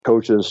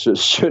coaches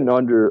shouldn't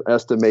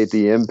underestimate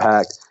the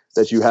impact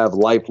that you have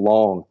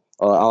lifelong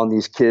on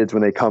these kids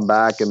when they come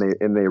back and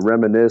they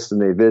reminisce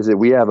and they visit.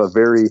 We have a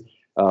very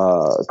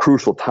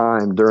crucial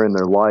time during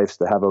their lives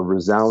to have a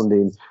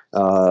resounding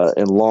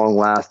and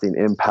long-lasting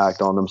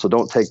impact on them. So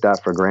don't take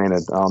that for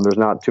granted. There's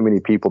not too many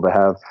people that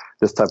have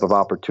this type of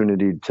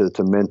opportunity to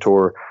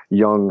mentor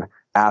young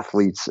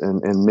athletes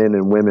and men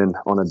and women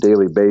on a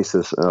daily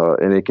basis,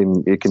 and it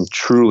can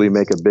truly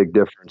make a big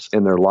difference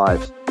in their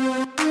lives.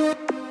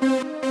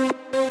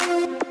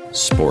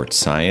 Sports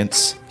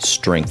science,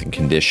 strength and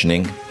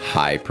conditioning,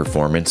 high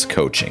performance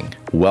coaching.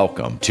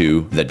 Welcome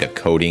to the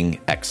Decoding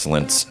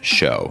Excellence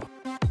Show.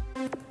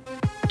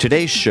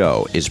 Today's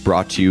show is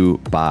brought to you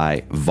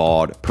by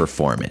Vaude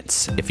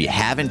Performance. If you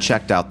haven't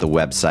checked out the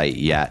website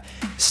yet,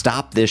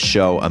 stop this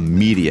show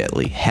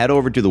immediately. Head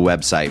over to the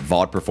website,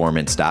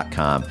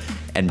 vaudeperformance.com,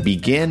 and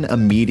begin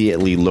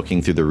immediately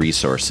looking through the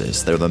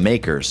resources. They're the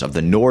makers of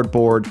the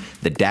NordBoard,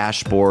 the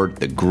dashboard,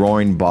 the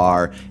groin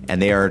bar, and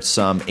they are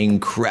some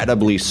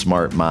incredibly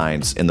smart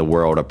minds in the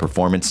world of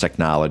performance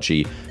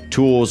technology,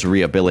 tools,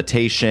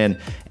 rehabilitation,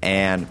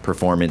 and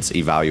performance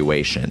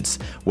evaluations.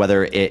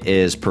 Whether it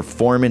is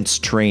performance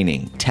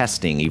training,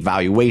 testing,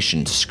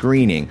 evaluation,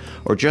 screening,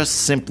 or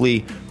just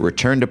simply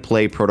return to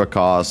play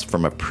protocols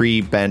from a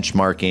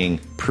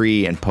pre-benchmarking,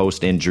 pre- and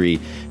post-injury,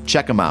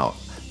 check them out.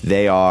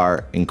 They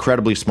are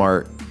incredibly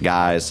smart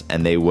guys,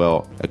 and they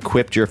will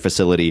equip your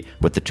facility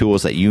with the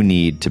tools that you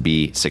need to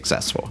be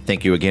successful.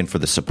 Thank you again for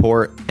the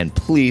support, and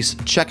please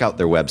check out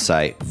their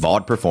website,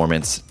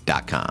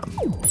 vaudeperformance.com.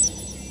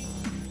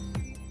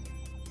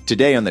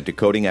 Today on the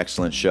Decoding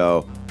Excellence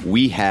Show,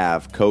 we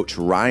have Coach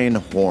Ryan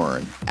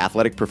Horn,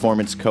 athletic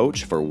performance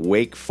coach for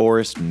Wake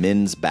Forest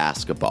men's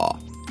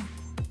basketball.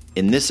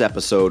 In this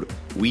episode,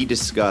 we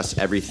discuss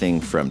everything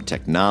from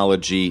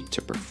technology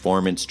to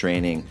performance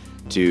training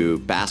to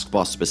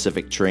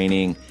basketball-specific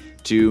training,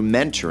 to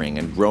mentoring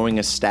and growing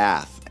a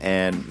staff,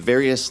 and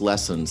various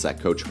lessons that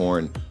Coach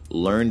Horn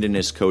learned in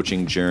his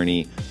coaching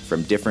journey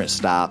from different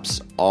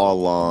stops all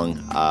along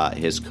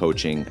his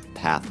coaching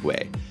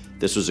pathway.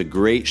 This was a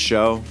great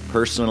show.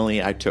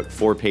 Personally, I took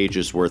 4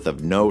 pages worth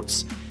of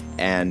notes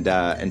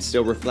and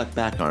still reflect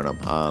back on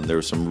them. There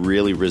were some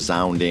really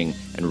resounding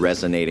and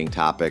resonating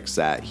topics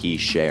that he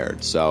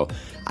shared. So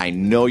I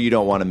know you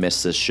don't want to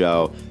miss this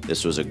show.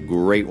 This was a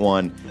great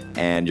one,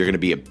 and you're going to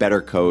be a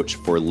better coach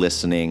for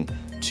listening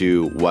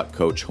to what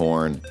Coach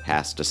Horn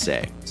has to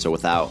say. So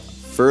without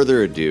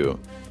further ado,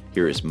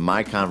 here is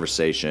my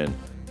conversation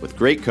with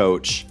great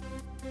coach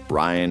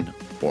Ryan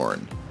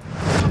Horn.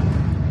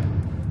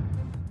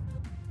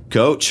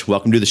 Coach,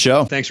 welcome to the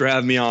show. Thanks for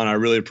having me on. I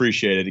really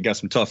appreciate it. You got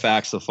some tough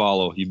acts to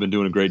follow. You've been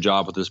doing a great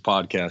job with this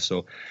podcast,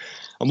 so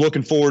I'm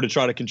looking forward to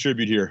try to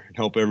contribute here and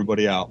help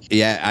everybody out.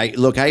 Yeah, I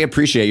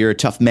appreciate it. You're a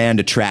tough man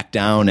to track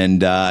down,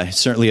 and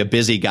certainly a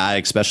busy guy,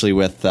 especially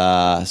with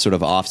sort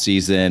of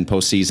off-season,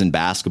 post-season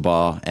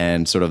basketball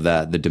and sort of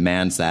the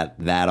demands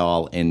that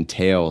all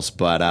entails.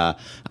 But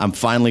I'm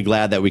finally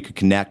glad that we could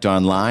connect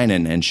online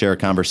and share a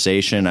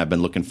conversation. I've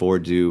been looking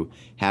forward to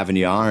having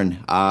you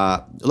on.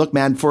 Look,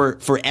 man,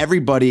 for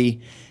everybody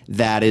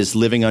that is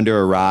living under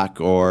a rock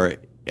or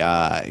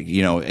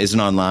isn't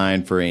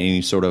online for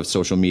any sort of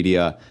social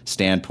media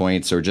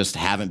standpoints, or just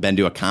haven't been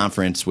to a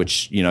conference,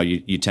 which,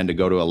 you tend to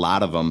go to a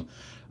lot of them.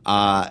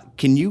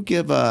 Can you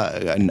give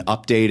an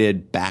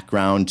updated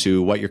background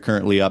to what you're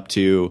currently up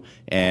to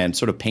and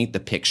sort of paint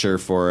the picture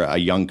for a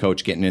young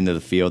coach getting into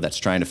the field that's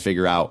trying to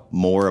figure out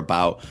more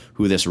about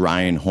who this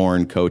Ryan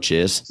Horn coach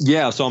is?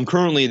 Yeah, so I'm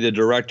currently the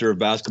director of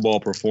basketball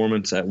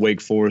performance at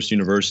Wake Forest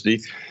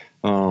University.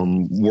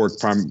 Work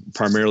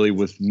primarily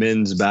with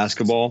men's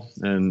basketball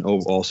and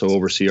also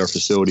oversee our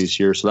facilities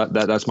here. So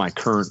that's my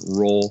current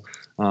role.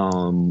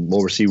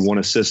 Oversee one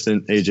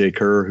assistant, AJ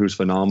Kerr, who's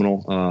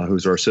phenomenal,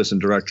 who's our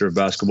assistant director of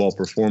basketball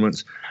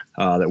performance,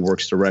 that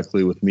works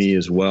directly with me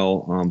as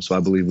well. So I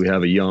believe we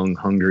have a young,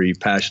 hungry,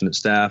 passionate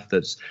staff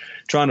that's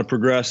trying to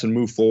progress and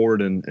move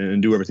forward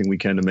and do everything we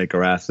can to make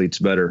our athletes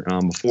better.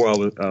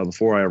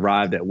 Before I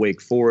arrived at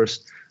Wake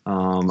Forest,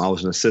 I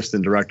was an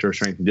assistant director of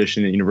strength and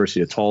conditioning at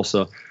University of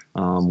Tulsa.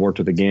 Worked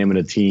with a gamut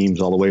of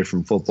teams all the way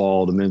from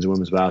football to men's and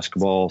women's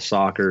basketball,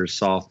 soccer,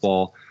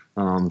 softball,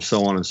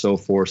 so on and so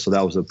forth. So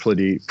that was a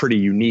pretty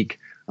unique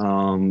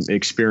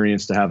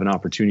experience to have an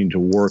opportunity to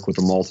work with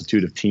a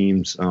multitude of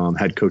teams,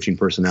 head coaching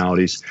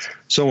personalities,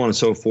 so on and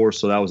so forth.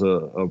 So that was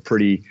a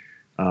pretty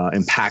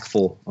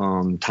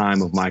impactful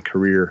time of my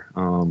career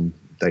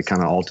that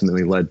kind of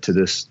ultimately led to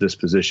this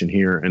position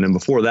here. And then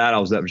before that, I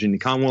was at Virginia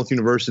Commonwealth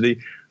University.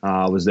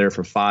 I was there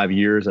for 5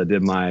 years. I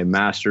did my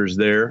master's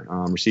there,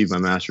 received my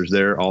master's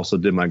there, also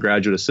did my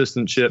graduate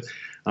assistantship,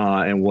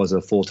 and was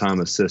a full-time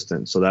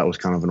assistant. So that was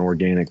kind of an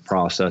organic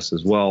process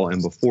as well.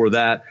 And before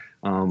that,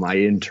 I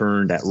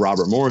interned at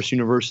Robert Morris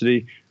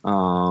University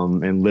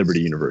and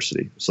Liberty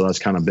University. So that's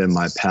kind of been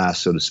my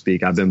past, so to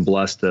speak. I've been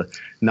blessed to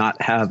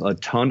not have a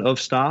ton of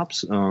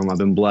stops. I've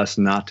been blessed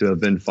not to have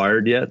been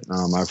fired yet.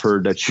 I've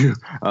heard that you're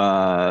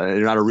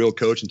not a real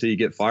coach until you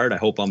get fired. I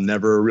hope I'm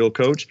never a real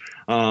coach.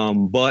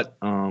 But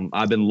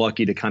I've been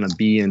lucky to kind of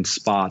be in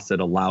spots that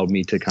allowed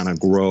me to kind of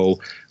grow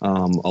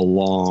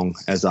along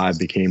as I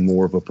became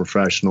more of a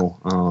professional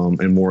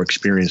and more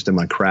experienced in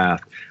my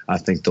craft. I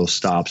think those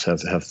stops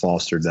have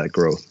fostered that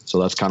growth. So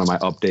that's kind of my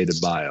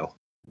updated bio.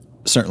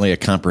 Certainly a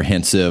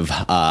comprehensive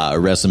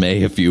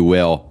resume, if you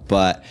will.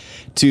 But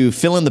to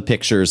fill in the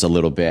pictures a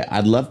little bit,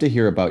 I'd love to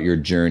hear about your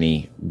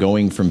journey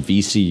going from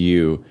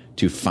VCU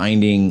to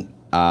finding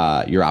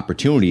your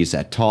opportunities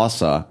at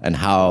Tulsa and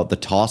how the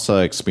Tulsa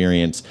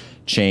experience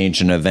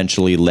changed and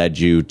eventually led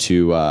you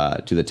to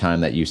the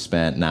time that you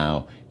spent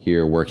now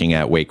here working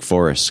at Wake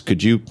Forest.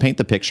 Could you paint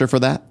the picture for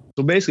that?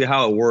 So basically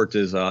how it worked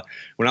is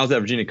when I was at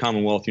Virginia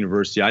Commonwealth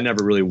University, I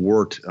never really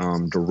worked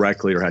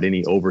directly or had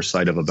any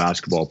oversight of a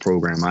basketball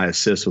program. I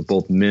assist with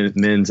both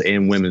men's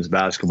and women's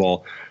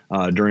basketball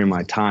during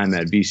my time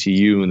at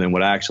VCU. And then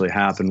what actually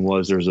happened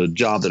was there's a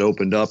job that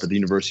opened up at the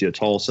University of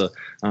Tulsa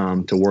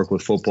to work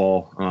with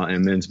football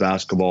and men's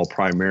basketball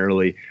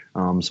primarily.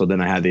 So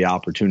then I had the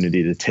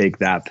opportunity to take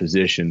that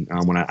position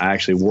when I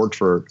actually worked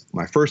for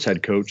my first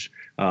head coach.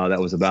 That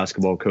was a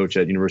basketball coach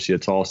at University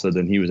of Tulsa.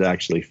 Then he was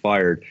actually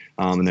fired.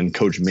 And then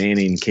Coach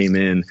Manning came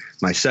in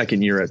my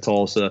second year at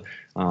Tulsa.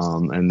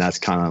 And that's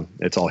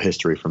it's all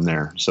history from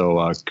there.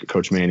 So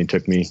Coach Manning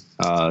took me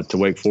to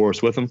Wake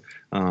Forest with him.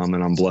 And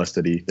I'm blessed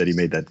that he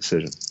made that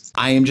decision.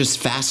 I am just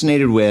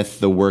fascinated with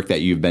the work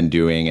that you've been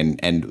doing.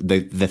 And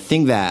the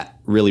thing that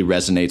really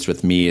resonates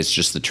with me is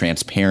just the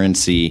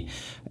transparency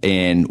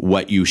in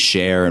what you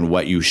share and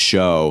what you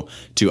show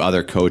to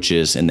other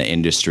coaches in the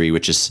industry,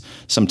 which is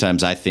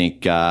sometimes I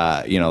think,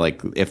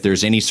 like if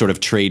there's any sort of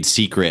trade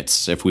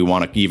secrets, if we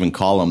want to even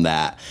call them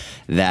that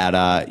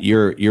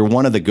you're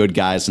one of the good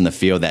guys in the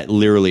field that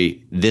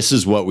literally this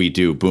is what we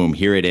do. Boom,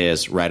 here it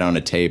is right on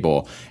a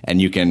table. And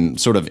you can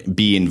sort of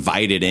be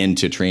invited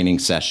into training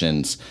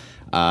sessions.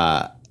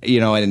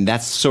 And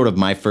that's sort of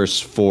my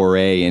first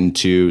foray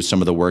into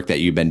some of the work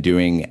that you've been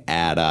doing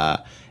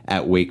at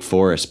Wake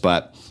Forest.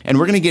 And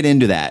we're going to get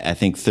into that, I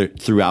think,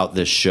 throughout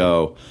this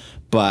show.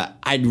 But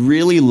I'd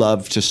really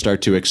love to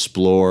start to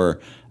explore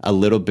a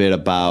little bit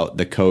about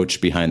the coach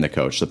behind the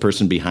coach, the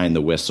person behind the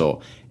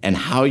whistle, and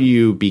how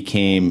you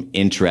became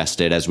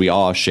interested, as we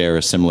all share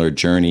a similar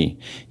journey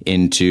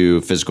into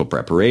physical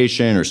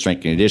preparation or strength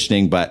and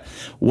conditioning. But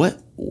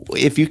what,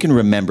 if you can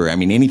remember, I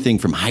mean, anything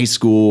from high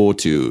school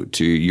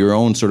to your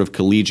own sort of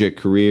collegiate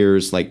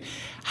careers, like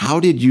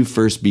how did you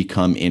first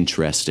become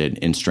interested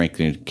in strength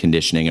and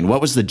conditioning, and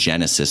what was the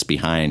genesis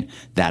behind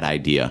that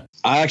idea?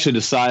 I actually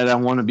decided I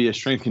want to be a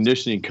strength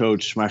conditioning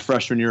coach my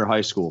freshman year of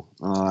high school.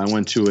 I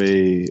went to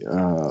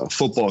a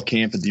football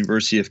camp at the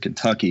University of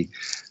Kentucky.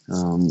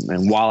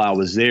 And while I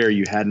was there,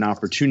 you had an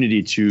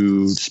opportunity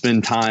to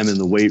spend time in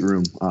the weight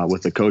room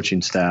with the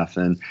coaching staff.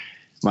 And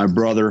my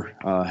brother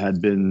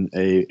had been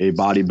a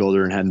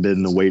bodybuilder and hadn't been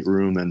in the weight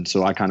room. And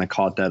so I kind of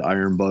caught that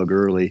iron bug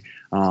early.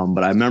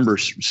 But I remember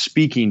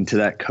speaking to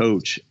that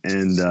coach,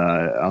 and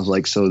I was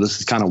like, so this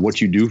is kind of what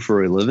you do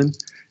for a living?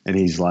 And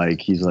he's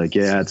like,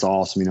 yeah, it's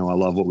awesome. I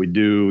love what we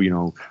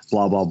do,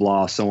 blah, blah,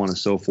 blah, so on and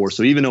so forth.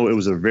 So even though it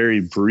was a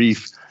very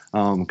brief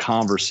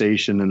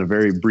conversation and a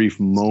very brief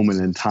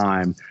moment in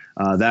time,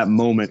 that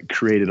moment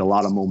created a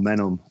lot of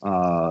momentum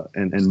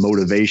and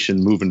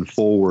motivation moving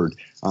forward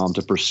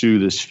to pursue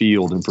this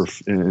field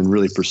and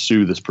really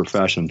pursue this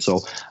profession. So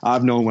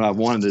I've known what I've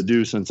wanted to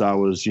do since I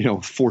was,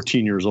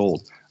 14 years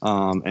old.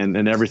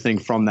 And everything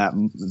from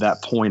that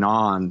point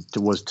on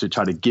was to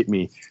try to get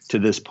me to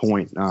this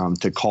point,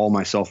 to call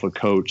myself a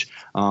coach,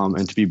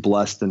 and to be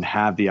blessed and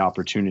have the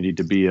opportunity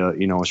to be a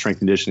strength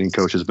conditioning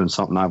coach has been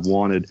something I've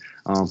wanted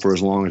for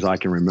as long as I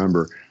can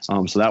remember.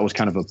 So that was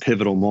kind of a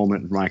pivotal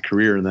moment in my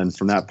career. And then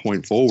from that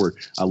point forward,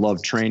 I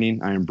loved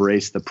training. I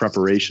embraced the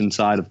preparation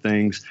side of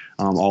things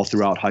all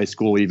throughout high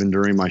school, even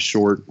during my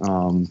short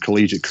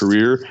collegiate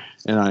career.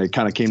 And I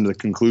kind of came to the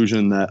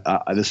conclusion that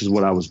this is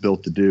what I was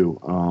built to do.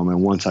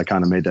 And once I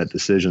kind of made that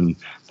decision,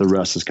 the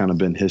rest has kind of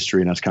been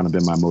history, and that's kind of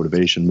been my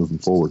motivation moving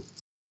forward.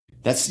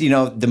 That's,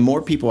 the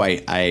more people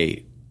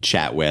I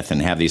chat with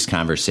and have these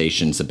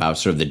conversations about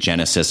sort of the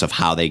genesis of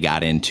how they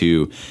got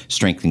into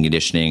strength and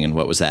conditioning and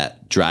what was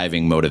that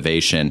driving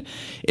motivation,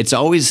 it's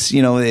always,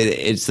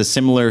 it's the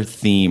similar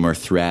theme or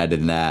thread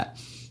in that,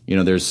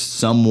 there's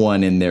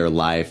someone in their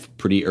life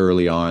pretty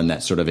early on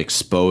that sort of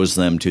exposed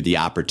them to the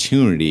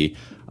opportunity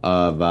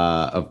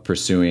of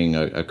pursuing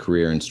a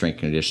career in strength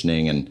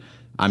conditioning. And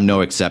I'm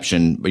no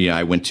exception.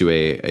 I went to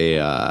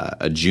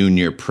a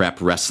junior prep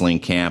wrestling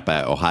camp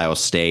at Ohio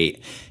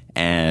State,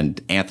 and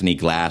Anthony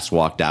Glass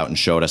walked out and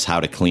showed us how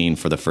to clean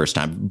for the first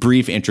time.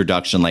 Brief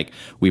introduction, like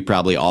we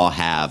probably all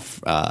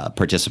have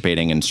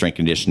participating in strength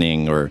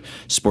conditioning or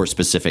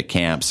sport-specific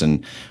camps.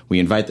 And we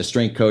invite the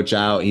strength coach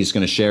out. He's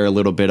going to share a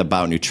little bit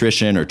about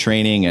nutrition or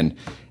training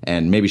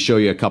and maybe show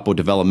you a couple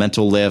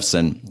developmental lifts.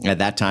 And at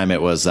that time,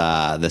 it was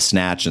the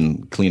snatch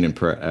and clean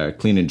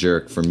and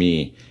jerk for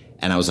me.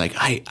 And I was like,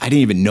 I didn't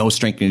even know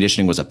strength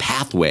conditioning was a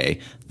pathway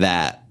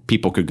that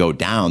people could go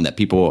down, that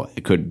people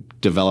could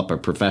develop a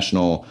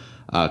professional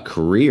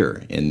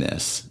career in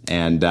this.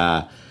 And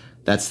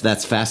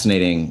that's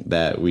fascinating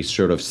that we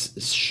sort of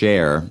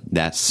share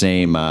that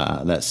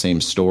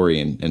same story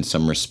in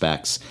some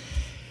respects.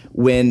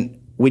 When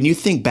you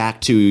think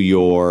back to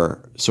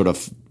your sort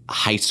of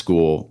high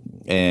school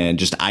and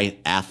just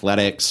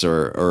athletics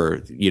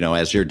or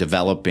as you're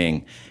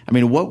developing, I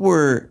mean, what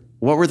were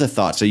the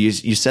thoughts? So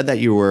you said that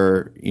you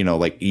were,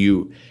 like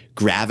you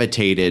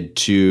gravitated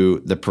to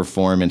the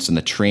performance and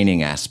the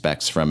training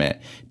aspects from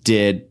it.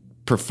 Did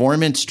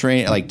performance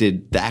train, like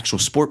did the actual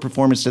sport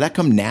performance, did that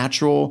come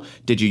natural?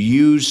 Did you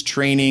use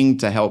training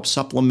to help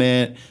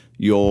supplement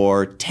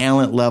your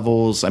talent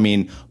levels? I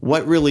mean,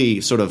 what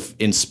really sort of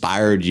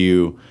inspired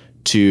you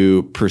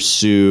to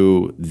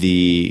pursue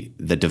the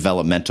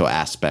developmental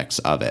aspects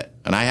of it?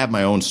 And I have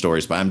my own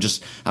stories, but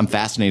I'm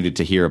fascinated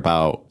to hear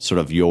about sort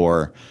of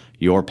your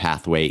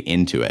pathway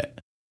into it.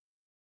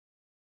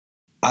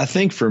 I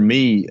think for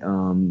me,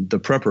 the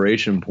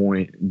preparation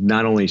point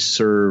not only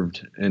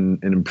served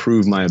and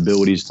improved my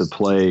abilities to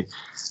play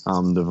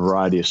the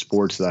variety of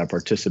sports that I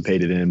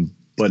participated in,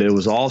 but it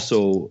was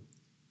also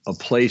a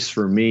place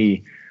for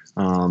me,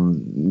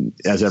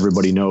 as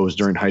everybody knows,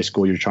 during high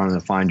school, you're trying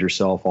to find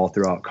yourself all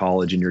throughout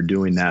college and you're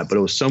doing that. But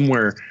it was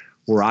somewhere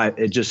where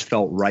it just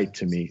felt right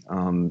to me.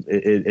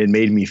 It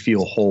made me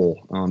feel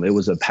whole. It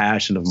was a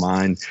passion of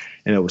mine,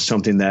 and it was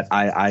something that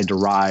I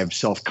derived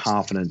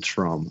self-confidence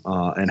from,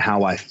 and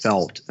how I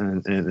felt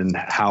and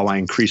how I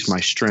increased my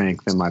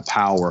strength and my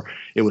power.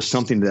 It was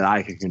something that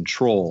I could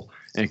control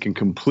and can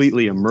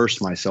completely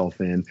immerse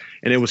myself in.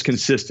 And it was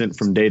consistent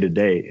from day to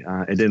day.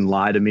 It didn't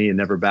lie to me. It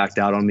never backed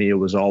out on me. It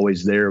was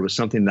always there. It was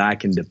something that I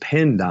can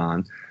depend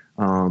on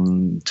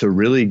to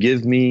really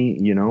give me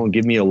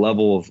a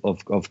level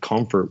of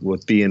comfort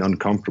with being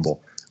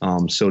uncomfortable,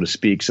 so to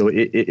speak. So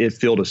it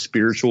filled a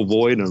spiritual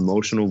void, an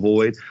emotional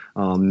void,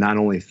 not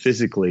only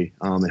physically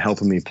and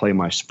helping me play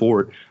my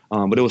sport,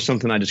 but it was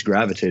something I just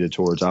gravitated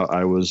towards.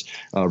 I was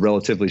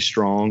relatively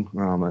strong,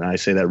 and I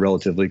say that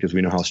relatively because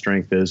we know how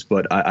strength is,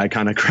 but I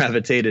kind of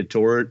gravitated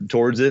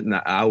towards it. And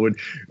I would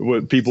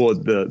people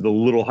at the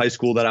little high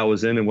school that I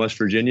was in West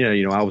Virginia,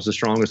 I was the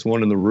strongest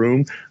one in the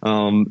room,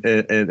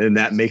 and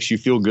that makes you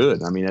feel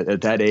good. I mean,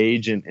 at that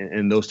age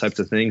and those types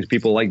of things,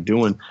 people like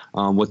doing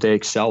what they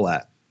excel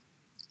at.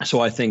 So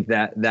I think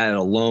that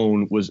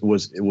alone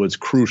was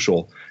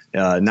crucial,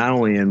 not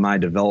only in my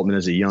development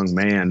as a young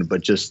man,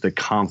 but just the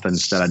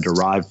confidence that I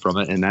derived from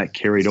it, and that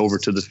carried over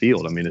to the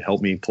field. I mean, it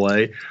helped me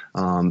play,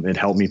 it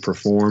helped me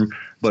perform,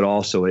 but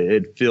also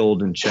it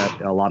filled and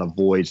checked a lot of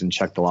voids and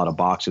checked a lot of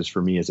boxes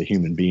for me as a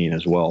human being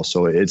as well.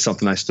 So it's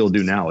something I still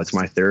do now. It's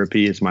my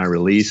therapy, it's my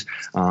release,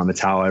 it's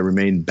how I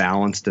remain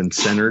balanced and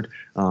centered,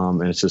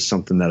 and it's just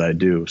something that I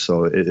do.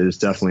 So it is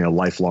definitely a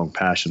lifelong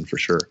passion for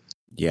sure.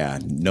 Yeah,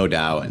 no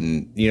doubt.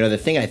 And, the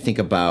thing I think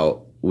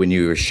about when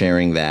you were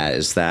sharing that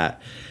is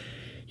that,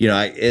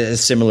 a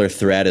similar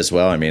thread as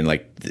well. I mean,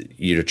 like,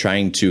 you're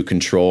trying to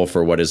control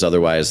for what is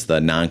otherwise the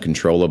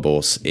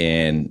non-controllables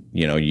in,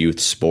 youth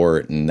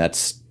sport. And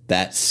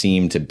that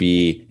seemed to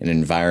be an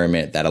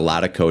environment that a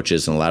lot of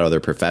coaches and a lot of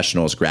other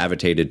professionals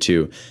gravitated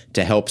to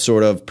help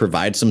sort of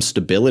provide some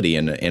stability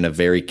in a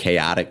very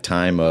chaotic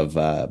time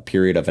of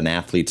period of an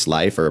athlete's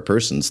life or a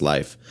person's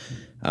life.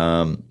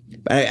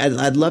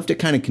 I'd love to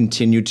kind of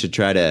continue to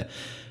try to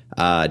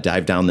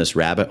dive down this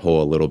rabbit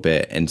hole a little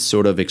bit and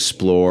sort of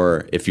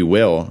explore, if you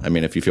will, I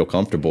mean, if you feel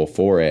comfortable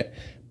for it,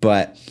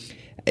 but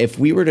if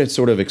we were to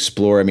sort of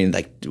explore, I mean,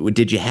 like,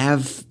 did you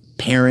have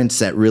parents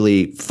that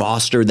really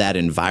fostered that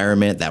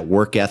environment, that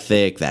work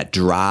ethic, that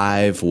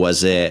drive?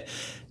 Was it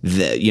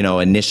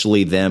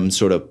initially them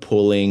sort of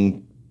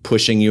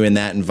pushing you in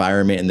that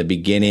environment in the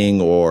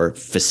beginning, or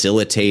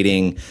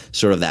facilitating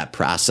sort of that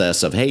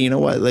process of, hey, you know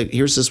what, like,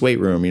 here's this weight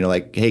room,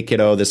 like, hey,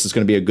 kiddo, this is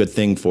going to be a good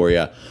thing for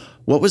you.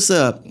 What was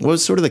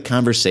sort of the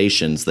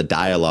conversations, the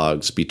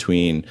dialogues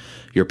between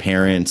your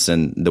parents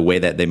and the way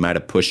that they might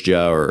have pushed you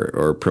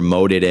or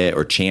promoted it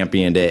or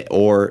championed it,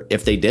 or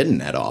if they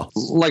didn't at all?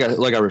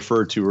 Like I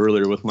referred to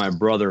earlier with my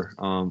brother,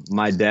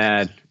 my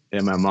dad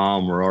and my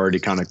mom were already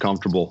kind of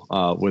comfortable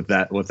with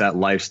that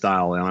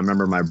lifestyle. And I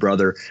remember my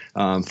brother,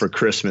 for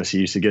Christmas, he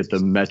used to get the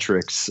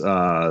Metrics,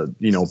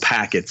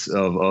 packets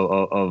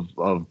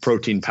of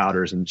protein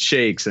powders and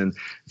shakes and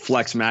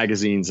Flex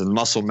magazines and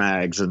Muscle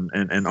Mags and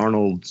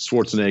Arnold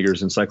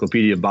Schwarzenegger's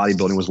Encyclopedia of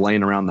Bodybuilding was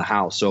laying around the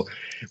house. So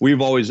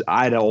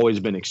I'd always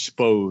been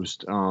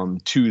exposed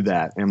to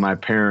that, and my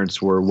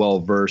parents were well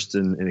versed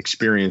and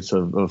experienced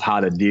of how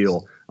to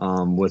deal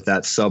with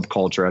that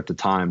subculture at the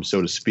time,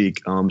 so to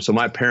speak. So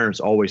my parents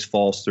always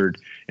fostered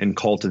and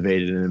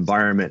cultivated an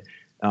environment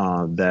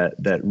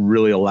that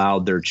really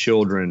allowed their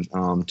children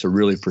to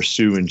really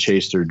pursue and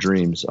chase their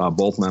dreams.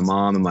 Both my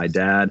mom and my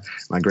dad,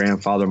 my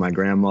grandfather, my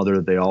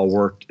grandmother, they all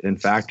worked in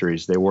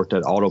factories. They worked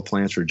at auto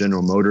plants for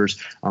General Motors,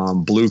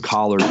 blue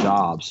collar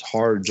jobs,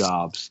 hard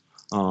jobs.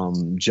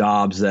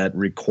 Jobs that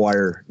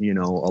require, a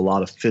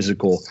lot of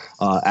physical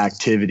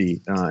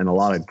activity and a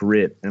lot of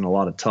grit and a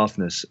lot of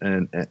toughness.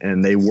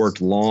 And they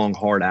worked long,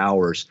 hard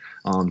hours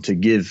to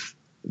give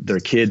their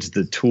kids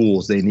the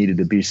tools they needed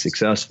to be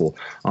successful.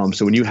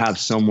 So when you have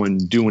someone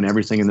doing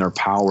everything in their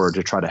power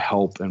to try to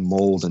help and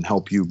mold and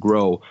help you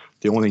grow,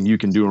 the only thing you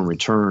can do in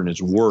return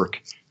is work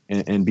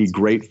and be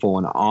grateful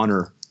and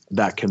honor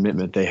that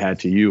commitment they had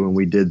to you. And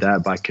we did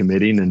that by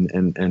committing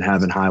and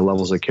having high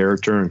levels of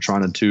character and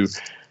trying to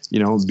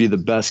be the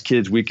best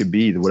kids we could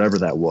be, whatever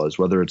that was,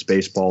 whether it's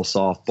baseball,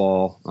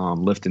 softball,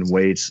 lifting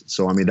weights.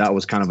 So, that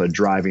was kind of a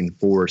driving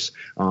force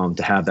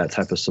to have that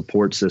type of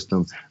support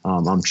system.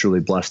 I'm truly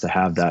blessed to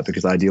have that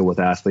because I deal with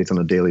athletes on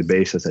a daily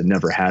basis that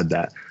never had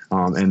that.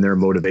 And their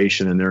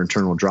motivation and their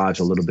internal drive's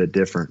a little bit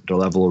different. Their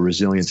level of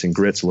resilience and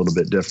grit's a little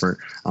bit different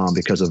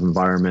because of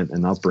environment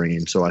and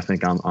upbringing. So I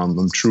think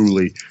I'm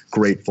truly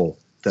grateful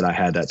that I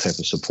had that type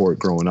of support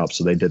growing up.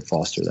 So they did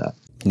foster that.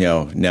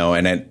 No,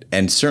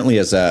 and certainly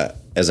as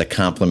a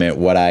compliment,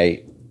 what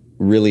I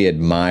really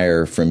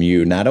admire from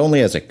you, not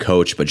only as a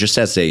coach, but just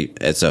as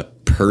a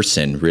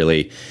person,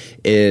 really,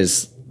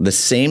 is the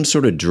same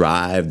sort of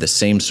drive, the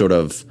same sort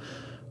of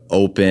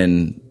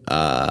open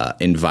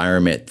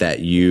environment that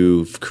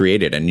you've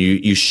created. And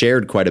you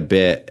shared quite a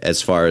bit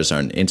as far as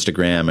on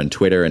Instagram and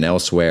Twitter and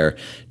elsewhere,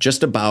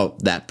 just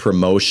about that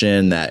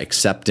promotion, that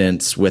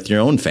acceptance with your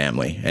own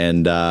family.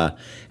 And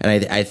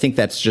I think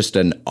that's just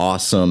an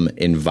awesome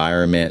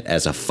environment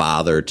as a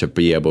father to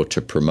be able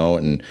to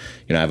promote. And,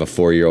 I have a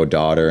 4-year-old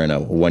daughter and a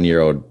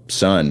 1-year-old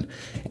son.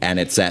 And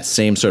it's that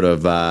same sort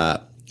of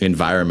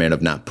environment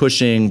of not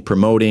pushing,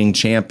 promoting,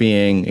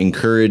 championing,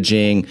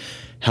 encouraging,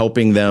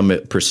 helping them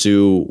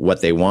pursue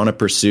what they want to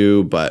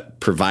pursue, but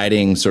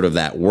providing sort of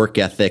that work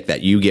ethic that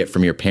you get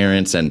from your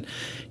parents and,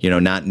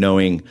 not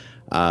knowing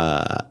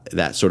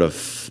that sort of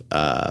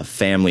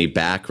family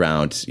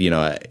background,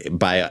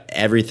 by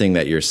everything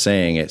that you're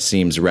saying, it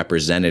seems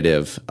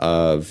representative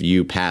of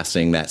you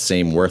passing that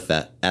same work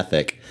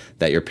ethic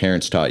that your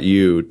parents taught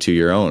you to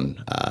your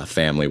own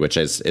family, which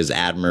is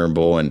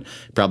admirable and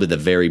probably the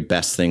very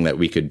best thing that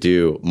we could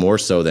do, more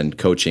so than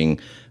coaching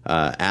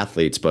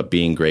athletes, but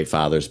being great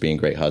fathers, being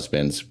great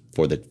husbands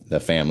for the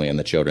family and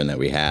the children that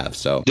we have.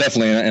 So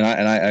definitely, and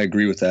I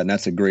agree with that, and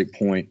that's a great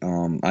point.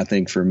 I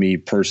think for me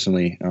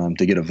personally,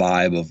 to get a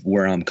vibe of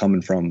where I'm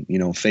coming from,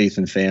 faith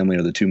and family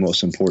are the two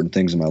most important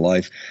things in my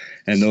life,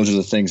 and those are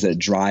the things that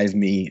drive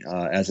me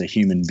as a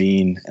human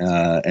being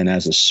and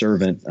as a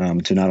servant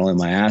to not only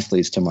my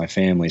athletes, to my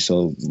family.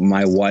 So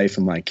my wife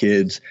and my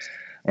kids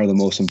are the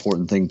most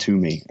important thing to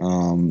me.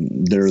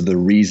 They're the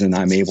reason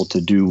I'm able to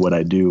do what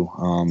I do.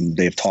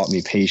 They've taught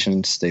me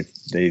patience. They've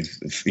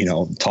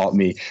taught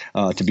me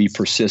to be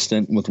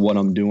persistent with what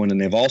I'm doing.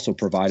 And they've also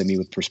provided me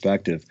with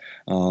perspective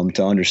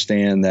to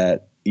understand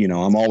that,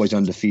 I'm always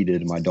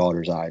undefeated in my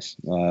daughter's eyes.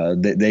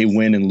 They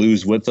win and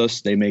lose with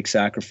us. They make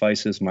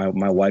sacrifices. My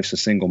wife's a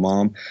single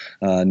mom,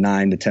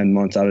 9 to 10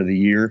 months out of the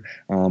year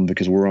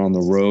because we're on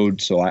the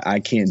road. So I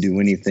can't do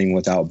anything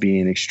without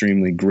being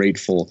extremely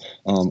grateful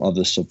of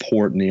the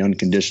support and the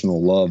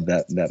unconditional love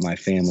that my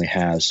family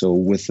has. So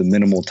with the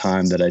minimal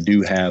time that I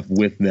do have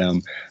with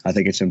them, I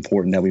think it's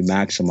important that we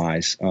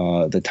maximize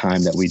the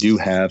time that we do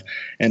have.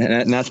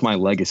 And that's my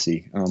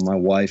legacy. My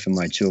wife and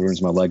my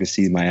children's my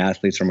legacy. My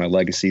athletes are my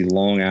legacy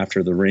long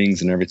after the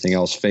rings and everything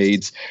else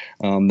fades.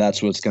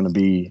 That's what's going to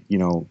be,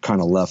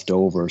 kind of left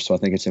over. So I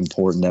think it's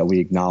important that we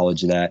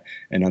acknowledge that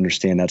and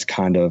understand that's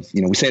kind of,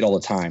 we say it all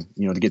the time,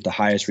 to get the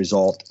highest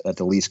result at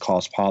the least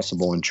cost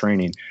possible in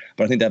training.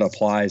 But I think that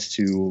applies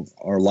to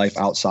our life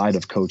outside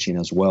of coaching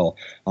as well.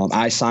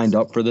 I signed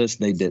up for this.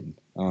 They didn't.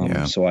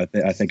 So I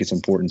think it's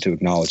important to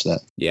acknowledge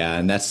that. Yeah.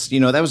 And that's,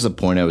 that was the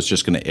point I was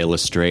just going to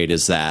illustrate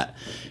is that,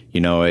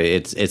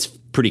 it's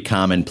pretty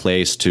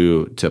commonplace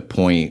to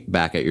point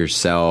back at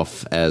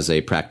yourself as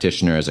a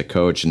practitioner, as a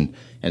coach and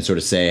sort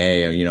of say,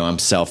 hey, I'm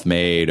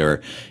self-made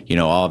or,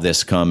 all of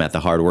this come at the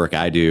hard work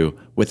I do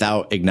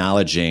without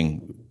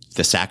acknowledging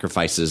the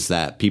sacrifices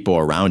that people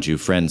around you,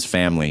 friends,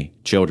 family,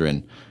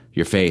 children,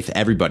 your faith,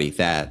 everybody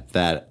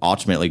that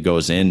ultimately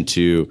goes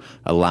into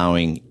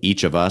allowing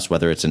each of us,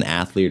 whether it's an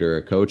athlete or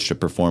a coach, to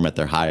perform at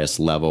their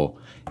highest level.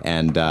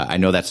 And I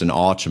know that's an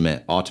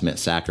ultimate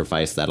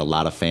sacrifice that a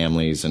lot of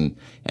families and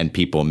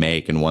people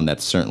make, and one that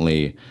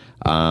certainly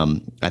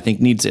I think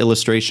needs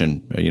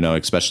illustration,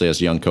 especially as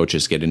young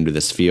coaches get into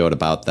this field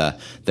about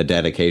the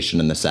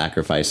dedication and the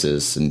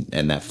sacrifices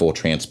and that full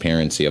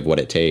transparency of what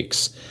it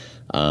takes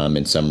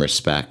in some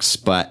respects.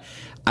 But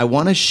I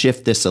want to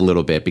shift this a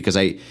little bit because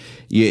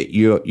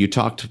you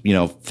talked,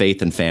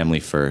 faith and family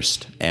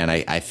first. And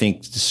I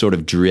think sort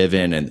of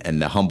driven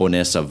and the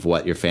humbleness of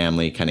what your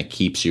family kind of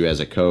keeps you as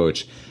a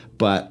coach.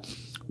 But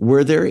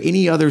Were there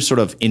any other sort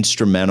of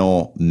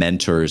instrumental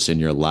mentors in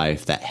your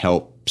life that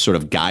helped sort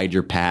of guide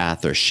your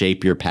path or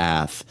shape your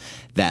path,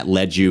 that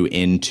led you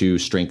into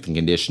strength and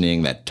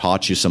conditioning, that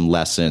taught you some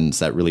lessons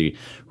that really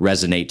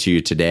resonate to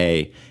you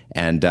today,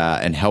 and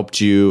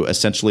helped you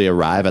essentially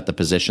arrive at the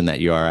position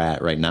that you are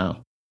at right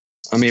now?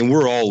 I mean,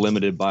 we're all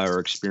limited by our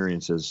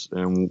experiences,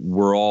 and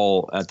we're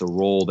all at the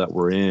role that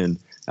we're in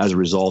as a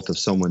result of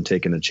someone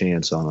taking a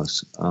chance on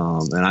us.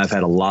 And I've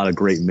had a lot of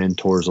great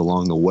mentors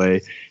along the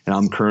way, and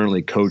I'm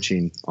currently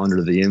coaching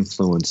under the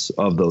influence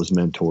of those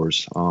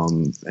mentors.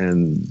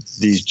 And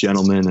these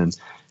gentlemen,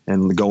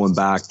 and going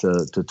back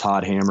to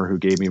Todd Hammer, who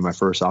gave me my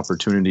first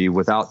opportunity.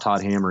 Without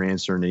Todd Hammer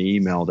answering the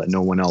email that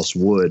no one else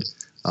would,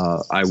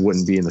 I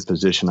wouldn't be in the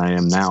position I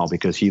am now,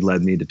 because he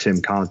led me to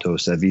Tim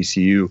Contos at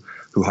VCU,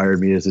 who hired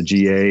me as a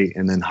GA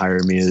and then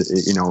hired me,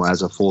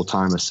 as a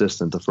full-time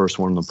assistant, the first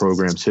one in the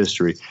program's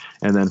history.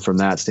 And then from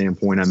that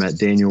standpoint, I met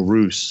Daniel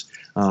Roos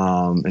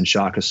and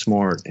Shaka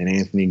Smart and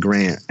Anthony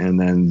Grant. And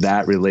then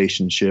that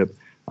relationship,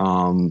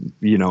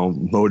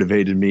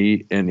 motivated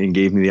me and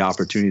gave me the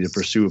opportunity to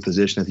pursue a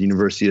position at the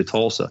University of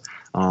Tulsa.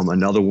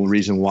 Another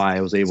reason why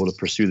I was able to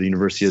pursue the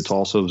University of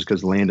Tulsa was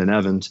because Landon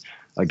Evans,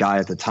 a guy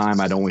at the time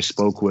I'd only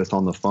spoke with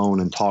on the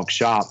phone and talk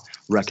shop,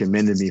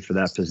 recommended me for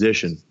that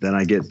position. Then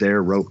I get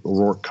there,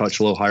 Rourke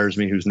Cutchlow hires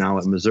me, who's now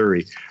at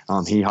Missouri.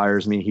 He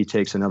hires me, he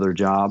takes another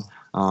job.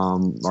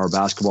 Our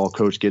basketball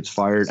coach gets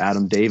fired.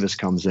 Adam Davis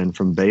comes in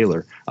from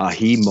Baylor.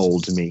 He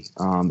molds me.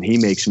 He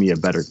makes me a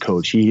better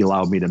coach. He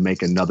allowed me to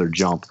make another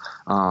jump.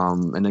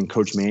 And then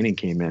Coach Manning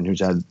came in,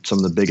 who's had some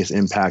of the biggest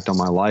impact on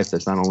my life.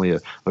 That's not only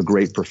a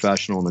great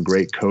professional and a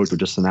great coach, but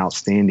just an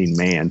outstanding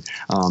man,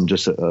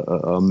 just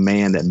a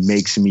man that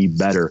makes me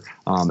better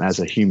as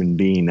a human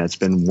being. That's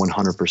been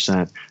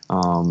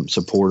 100%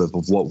 supportive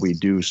of what we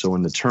do. So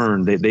in the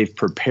turn, they've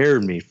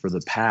prepared me for the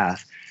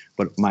path.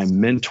 But my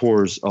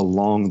mentors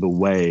along the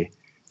way,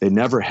 they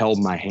never held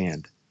my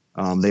hand.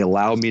 They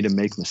allowed me to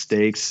make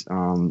mistakes.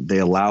 They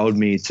allowed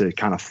me to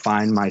kind of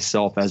find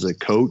myself as a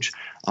coach.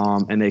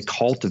 And they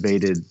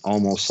cultivated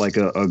almost like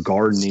a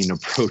gardening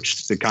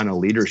approach to kind of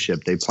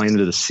leadership. They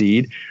planted a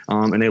seed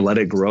and they let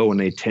it grow and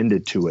they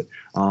tended to it.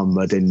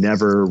 But they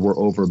never were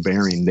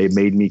overbearing. They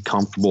made me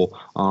comfortable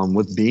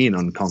with being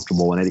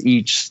uncomfortable. And at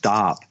each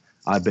stop,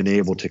 I've been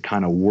able to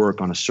kind of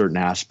work on a certain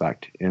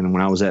aspect. And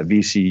when I was at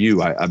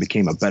VCU, I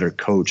became a better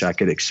coach. I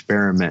could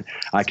experiment.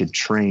 I could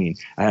train.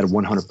 I had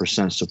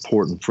 100%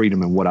 support and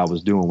freedom in what I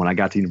was doing. When I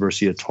got to the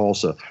University of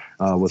Tulsa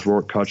with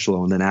Rourke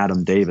Cutchlow and then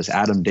Adam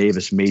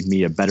Davis made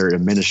me a better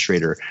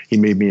administrator. He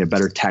made me a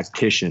better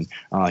tactician.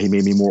 He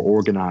made me more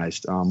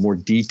organized, more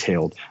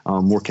detailed,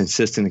 more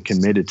consistent and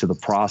committed to the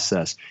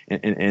process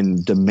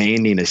and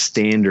demanding a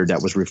standard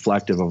that was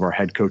reflective of our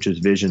head coach's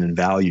vision and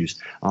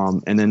values.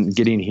 And then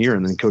getting here,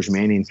 and then Coach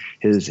Manning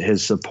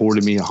has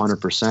supported me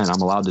 100%.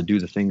 I'm allowed to do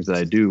the things that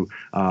I do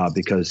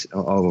because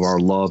of our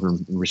love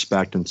and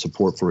respect and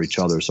support for each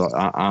other. So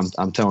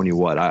I'm telling you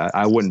what,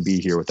 I wouldn't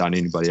be here without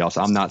anybody else.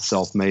 I'm not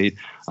self-made.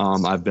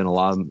 I've been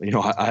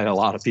I had a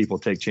lot of people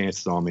take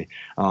chances on me.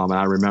 And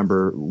I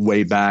remember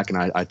way back,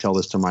 and I tell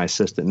this to my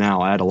assistant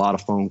now, I had a lot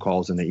of phone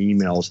calls and the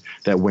emails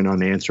that went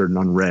unanswered and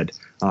unread,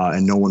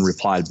 and no one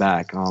replied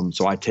back.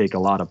 So I take a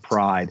lot of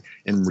pride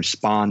in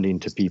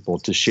responding to people,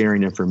 to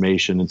sharing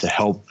information, and to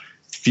help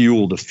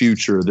fuel the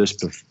future of this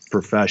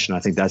profession. I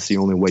think that's the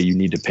only way you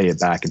need to pay it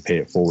back and pay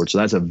it forward. So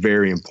that's a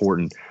very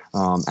important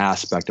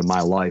aspect of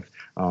my life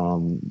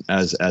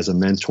as a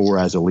mentor,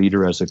 as a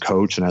leader, as a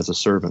coach, and as a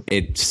servant.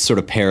 It sort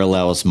of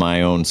parallels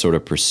my own sort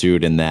of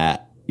pursuit in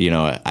that,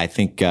 I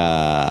think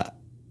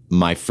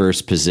my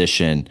first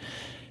position,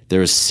 there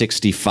was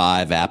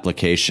 65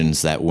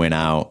 applications that went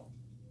out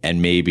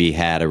and maybe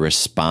had a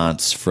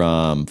response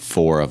from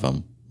 4 of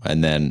them,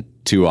 and then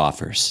 2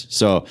 offers.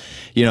 So,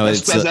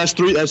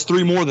 that's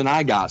 3 more than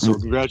I got. So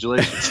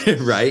congratulations.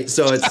 Right.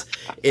 So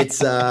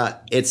it's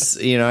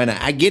and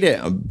I get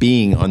it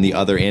being on the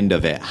other end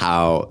of it,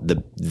 how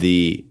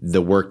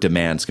the work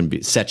demands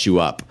can set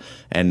you up.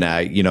 And,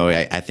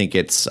 I think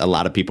it's a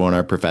lot of people in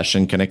our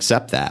profession can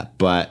accept that,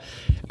 but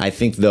I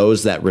think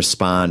those that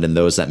respond and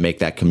those that make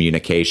that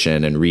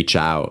communication and reach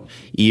out,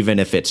 even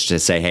if it's to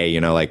say, hey,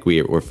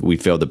 we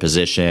filled the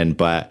position,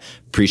 but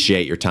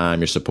appreciate your time,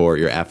 your support,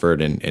 your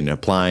effort in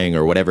applying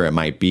or whatever it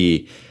might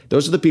be.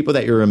 Those are the people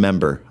that you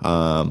remember.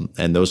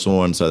 And those are the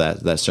ones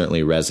that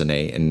certainly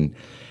resonate.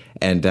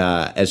 And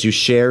as you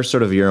share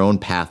sort of your own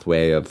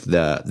pathway of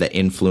the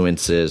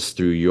influences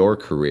through your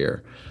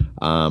career,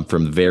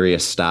 from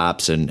various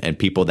stops and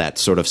people that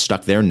sort of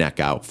stuck their neck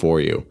out for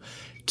you,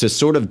 to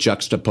sort of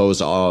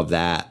juxtapose all of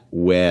that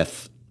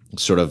with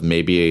sort of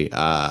maybe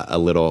a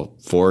little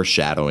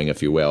foreshadowing,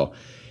 if you will.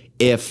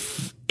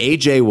 If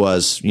AJ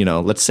was,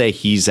 let's say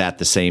he's at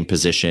the same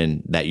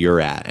position that you're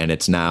at, and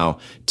it's now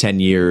 10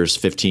 years,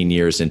 15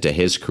 years into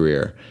his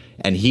career,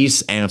 and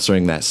he's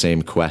answering that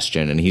same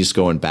question, and he's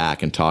going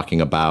back and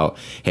talking about,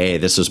 hey,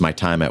 this was my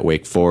time at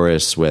Wake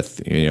Forest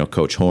with,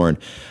 Coach Horn.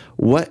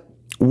 What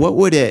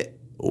would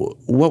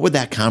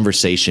that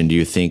conversation, do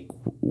you think,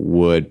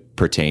 would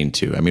pertain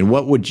to? I mean,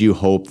 what would you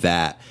hope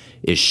that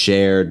is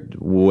shared,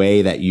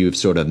 way that you've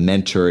sort of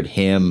mentored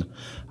him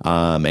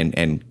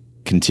and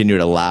continue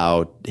to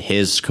allow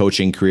his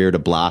coaching career to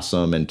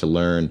blossom and to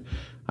learn.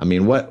 I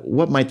mean,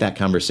 what might that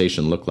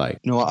conversation look like?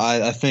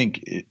 I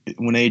think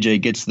when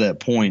AJ gets to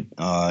that point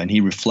and he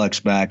reflects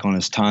back on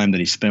his time that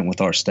he spent with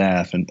our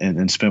staff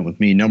and spent with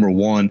me, number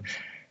one,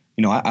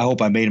 I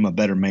hope I made him a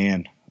better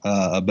man,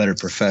 a better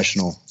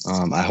professional.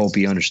 I hope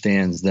he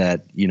understands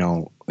that,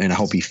 and I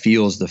hope he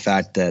feels the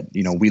fact that,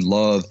 we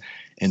love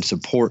and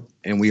support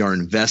and we are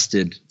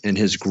invested in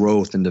his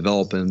growth and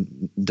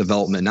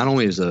development, not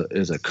only as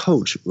a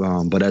coach,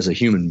 but as a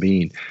human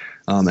being.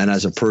 And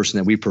as a person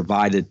that we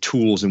provided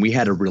tools, and we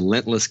had a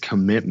relentless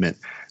commitment,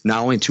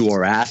 not only to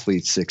our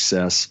athletes'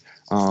 success,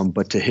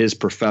 but to his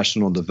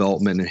professional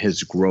development and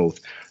his growth.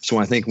 So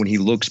I think when he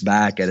looks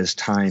back at his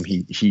time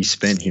he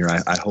spent here,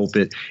 I hope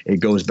it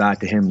goes back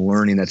to him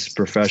learning that his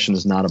profession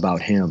is not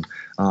about him.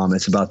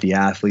 It's about the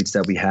athletes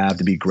that we have,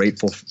 to be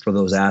grateful for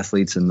those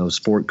athletes and those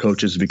sport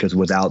coaches, because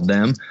without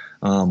them,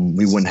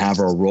 we wouldn't have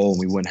our role and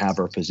we wouldn't have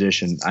our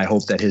position. I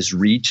hope that his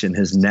reach and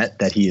his net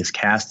that he has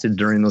casted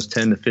during those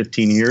 10 to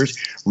 15 years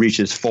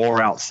reaches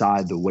far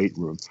outside the weight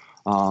room.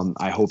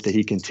 I hope that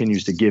he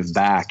continues to give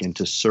back and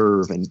to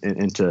serve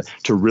and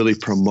to really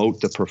promote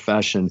the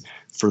profession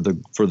for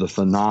the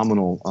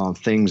phenomenal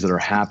things that are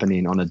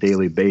happening on a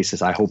daily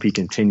basis. I hope he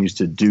continues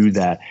to do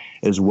that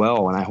as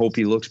well. And I hope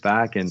he looks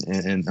back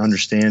and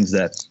understands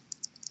that,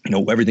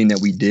 everything that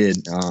we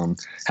did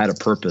had a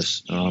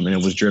purpose, and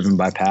it was driven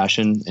by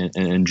passion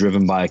and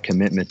driven by a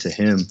commitment to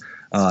him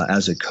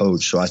as a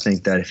coach. So I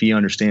think that if he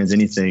understands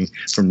anything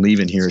from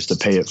leaving here, is to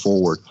pay it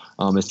forward,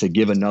 is to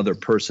give another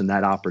person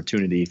that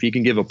opportunity. If he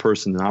can give a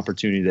person an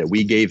opportunity that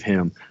we gave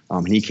him,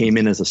 he came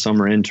in as a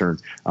summer intern.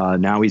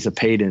 Now he's a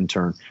paid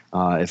intern.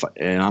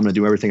 And I'm going to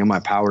do everything in my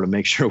power to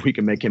make sure we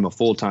can make him a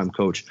full-time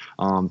coach,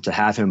 to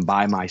have him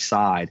by my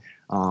side.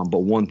 But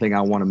one thing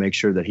I want to make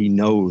sure that he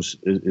knows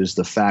is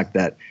the fact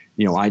that,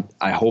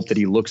 I hope that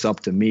he looks up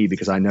to me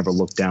because I never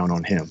looked down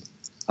on him.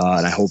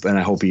 And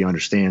I hope he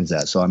understands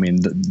that. So, I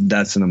mean,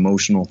 that's an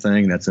emotional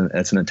thing. That's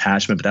an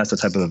attachment, but that's the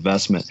type of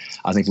investment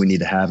I think we need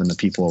to have in the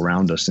people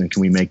around us. And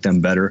can we make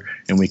them better?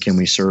 And can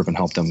we serve and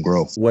help them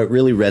grow? What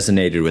really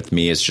resonated with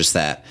me is just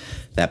that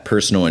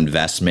personal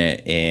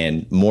investment,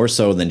 and more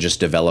so than just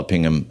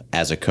developing him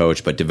as a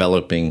coach, but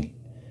developing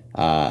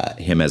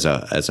him as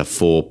a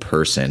full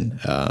person,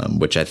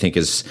 which I think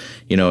is,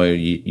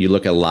 you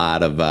look at a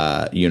lot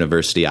of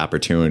university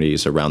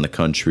opportunities around the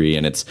country,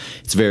 and it's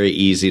very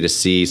easy to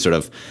see sort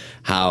of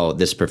how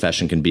this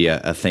profession can be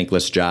a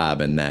thankless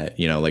job, and that,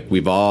 like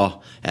we've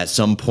all at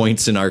some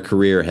points in our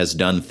career has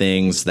done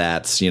things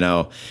that's,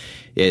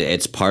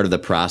 it's part of the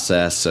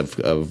process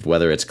of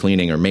whether it's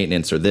cleaning or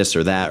maintenance or this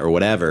or that or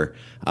whatever,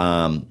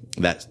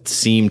 that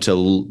seem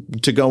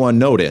to go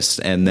unnoticed.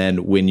 And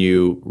then when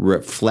you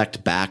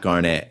reflect back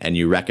on it and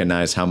you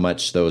recognize how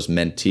much those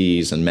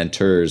mentees and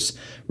mentors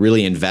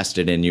really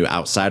invested in you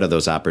outside of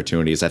those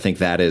opportunities, I think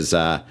that is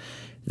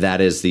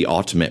the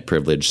ultimate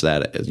privilege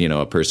that,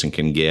 a person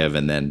can give.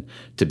 And then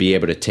to be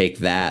able to take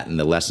that and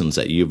the lessons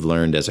that you've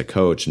learned as a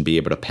coach and be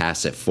able to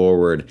pass it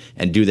forward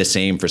and do the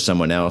same for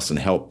someone else and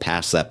help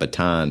pass that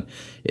baton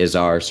is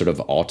our sort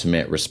of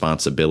ultimate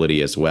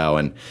responsibility as well.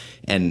 And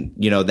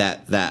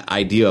that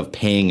idea of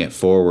paying it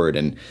forward.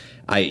 And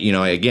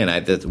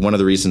one of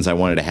the reasons I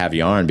wanted to have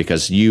you on,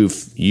 because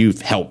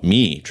you've helped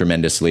me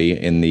tremendously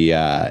in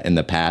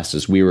the past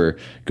as we were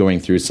going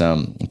through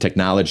some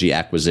technology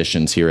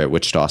acquisitions here at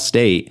Wichita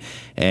State,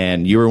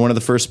 and you were one of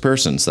the first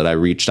persons that I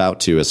reached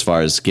out to as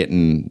far as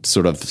getting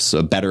sort of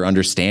a better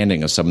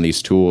understanding of some of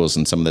these tools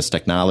and some of this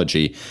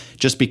technology,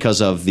 just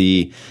because of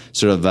the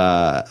sort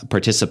of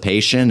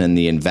participation and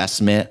the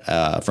investment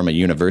from a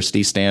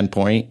university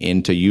standpoint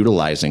into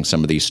utilizing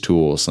some of these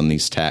tools and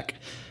these tech.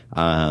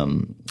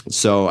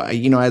 So,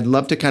 I'd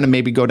love to kind of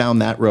maybe go down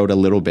that road a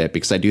little bit,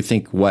 because I do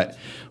think what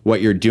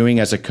you're doing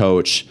as a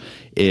coach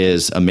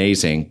is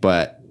amazing.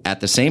 But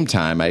at the same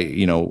time,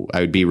 I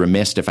would be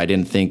remiss if I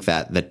didn't think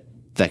that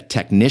the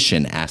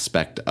technician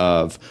aspect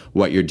of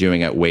what you're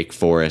doing at Wake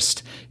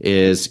Forest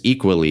is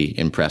equally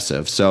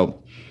impressive.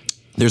 So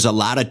there's a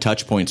lot of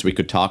touch points we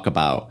could talk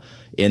about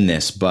in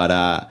this,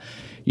 but,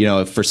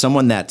 for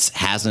someone that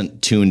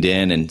hasn't tuned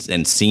in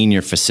and seen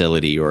your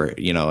facility, or,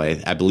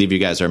 I believe you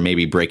guys are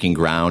maybe breaking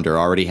ground or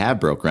already have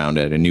broke ground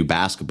at a new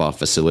basketball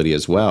facility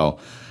as well.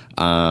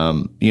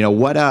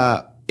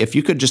 If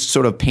you could just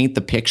sort of paint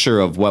the picture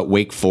of what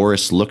Wake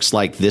Forest looks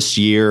like this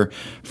year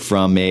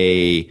from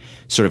a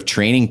sort of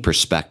training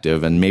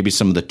perspective, and maybe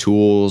some of the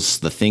tools,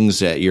 the things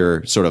that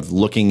you're sort of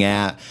looking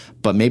at,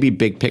 but maybe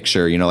big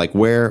picture, like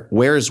where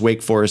is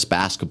Wake Forest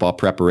basketball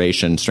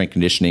preparation, strength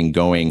conditioning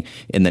going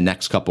in the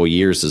next couple of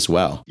years as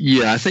well?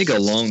 Yeah, I think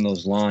along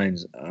those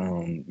lines,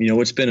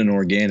 it's been an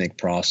organic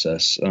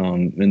process.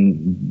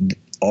 And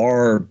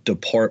our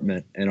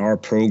department and our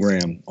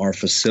program, our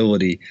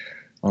facility,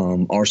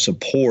 our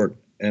support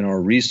and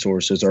our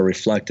resources are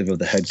reflective of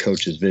the head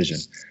coach's vision.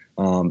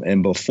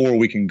 And before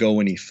we can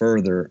go any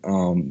further,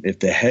 if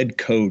the head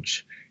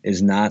coach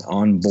is not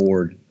on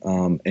board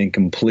and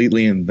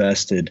completely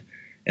invested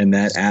in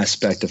that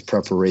aspect of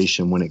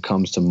preparation when it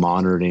comes to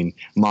monitoring,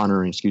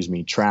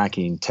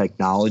 tracking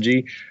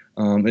technology,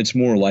 it's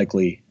more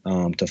likely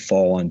to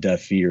fall on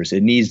deaf ears.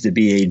 It needs to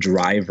be a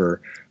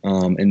driver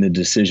in the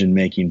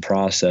decision-making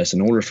process.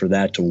 In order for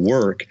that to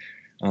work,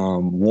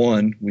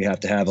 one, we have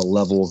to have a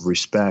level of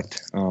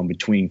respect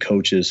between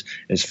coaches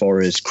as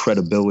far as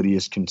credibility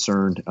is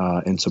concerned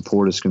and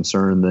support is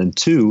concerned. Then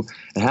two,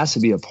 it has to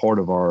be a part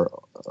of our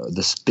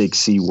this big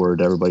C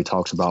word everybody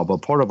talks about,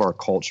 but part of our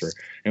culture.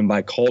 And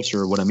by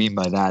culture, what I mean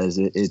by that is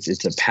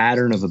it's a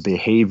pattern of a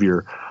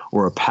behavior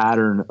or a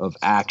pattern of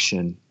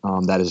action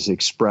that is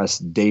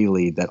expressed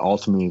daily that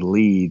ultimately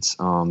leads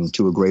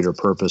to a greater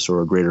purpose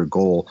or a greater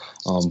goal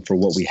for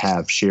what we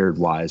have shared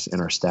wise in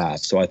our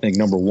staff. So I think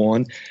number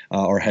one,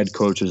 our head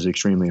coach is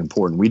extremely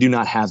important. We do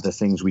not have the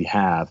things we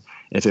have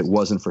if it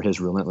wasn't for his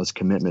relentless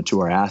commitment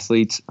to our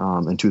athletes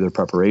and to their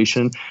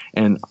preparation.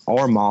 And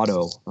our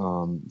motto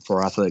for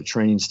our athletic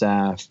training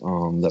staff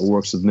that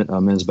works with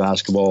men's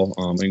basketball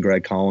and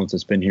Greg Collins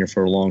that's been here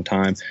for a long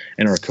time,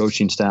 and our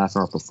coaching staff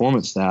and our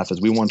performance staff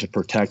is we want to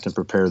protect and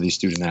prepare these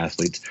student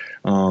athletes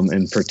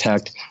and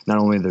protect not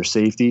only their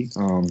safety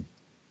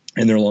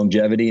and their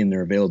longevity and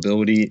their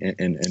availability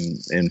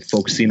and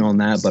focusing on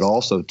that, but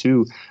also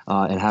too,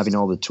 and having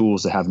all the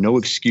tools to have no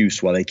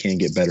excuse why they can't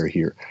get better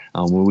here.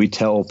 When we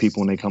tell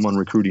people when they come on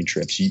recruiting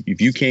trips,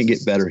 if you can't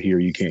get better here,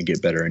 you can't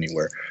get better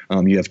anywhere.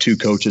 You have two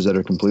coaches that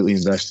are completely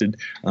invested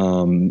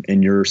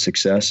in your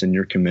success and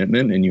your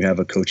commitment, and you have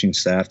a coaching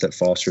staff that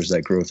fosters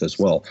that growth as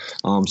well.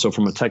 So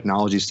from a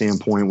technology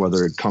standpoint,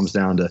 whether it comes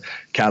down to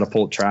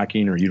catapult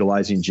tracking or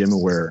utilizing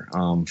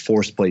GymAware,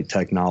 force plate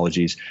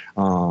technologies,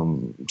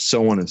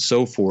 so on and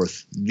so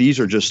forth, these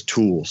are just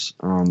tools.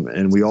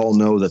 And we all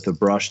know that the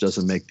brush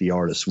doesn't make the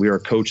artist. We are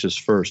coaches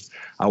first.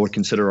 I would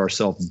consider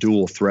ourselves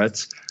dual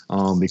threats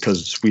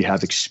because we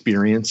have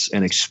experience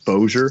and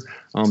exposure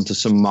to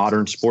some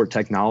modern sport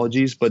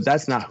technologies, but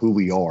that's not who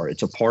we are.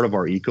 It's a part of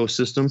our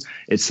ecosystem.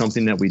 It's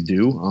something that we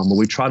do, but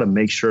we try to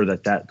make sure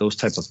that those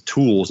type of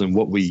tools and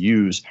what we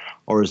use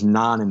are as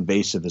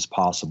non-invasive as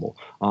possible,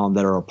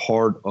 that are a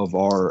part of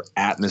our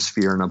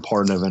atmosphere and a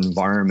part of an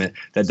environment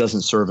that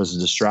doesn't serve as a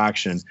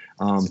distraction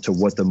to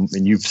what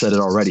and you've said it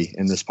already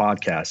in this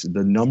podcast,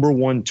 the number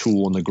one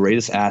tool and the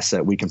greatest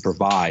asset we can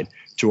provide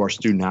to our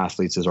student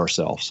athletes is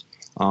ourselves.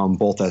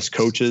 Both as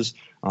coaches,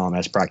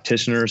 as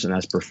practitioners, and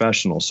as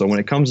professionals. So when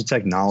it comes to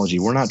technology,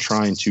 we're not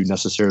trying to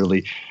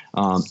necessarily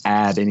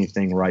add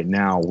anything right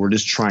now. We're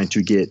just trying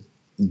to get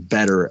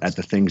better at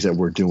the things that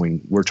we're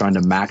doing. We're trying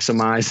to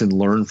maximize and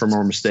learn from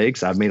our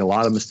mistakes. I've made a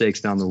lot of mistakes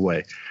down the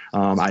way.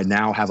 I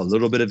now have a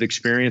little bit of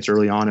experience.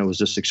 Early on, it was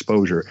just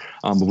exposure,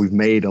 but we've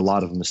made a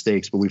lot of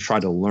mistakes, but we've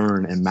tried to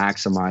learn and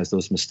maximize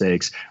those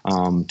mistakes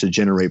to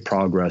generate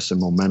progress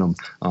and momentum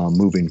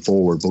moving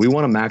forward. But we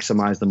want to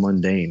maximize the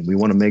mundane. We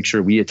want to make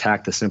sure we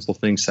attack the simple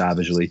things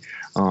savagely,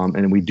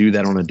 and we do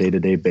that on a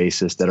day-to-day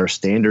basis, that our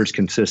standard's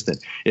consistent.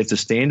 If the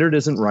standard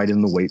isn't right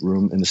in the weight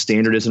room and the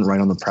standard isn't right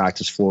on the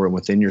practice floor and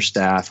within your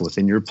staff,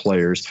 within your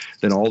players,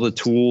 then all the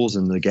tools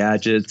and the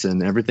gadgets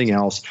and everything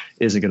else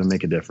isn't going to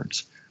make a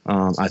difference.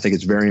 I think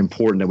it's very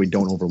important that we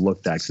don't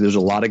overlook that. So there's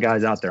a lot of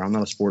guys out there. I'm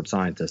not a sports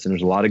scientist, and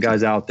there's a lot of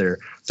guys out there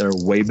that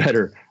are way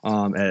better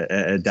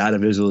at data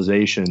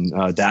visualization,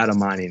 data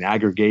mining,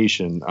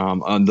 aggregation,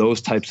 on those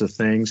types of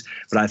things.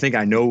 But I think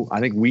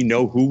we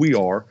know who we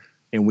are,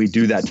 and we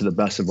do that to the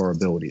best of our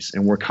abilities,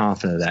 and we're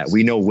confident of that.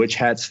 We know which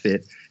hats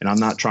fit, and I'm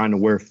not trying to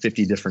wear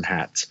 50 different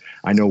hats.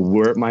 I know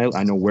where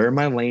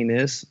my lane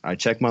is. I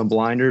check my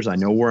blinders. I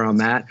know where I'm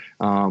at.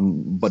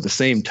 But the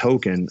same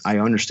token, I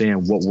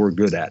understand what we're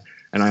good at.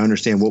 And I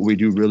understand what we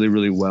do really,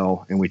 really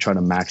well, and we try to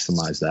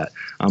maximize that.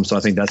 So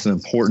I think that's an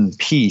important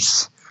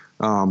piece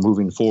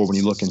moving forward when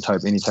you look in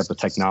any type of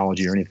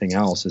technology or anything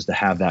else, is to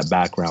have that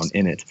background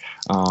in it.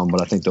 But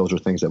I think those are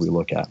things that we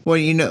look at. Well,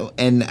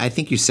 and I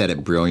think you said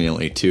it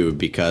brilliantly too,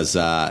 because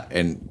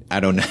and I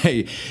don't know,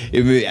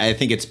 I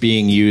think it's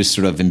being used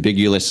sort of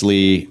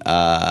ambiguously,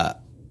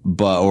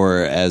 or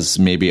as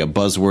maybe a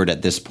buzzword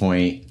at this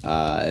point,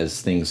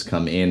 as things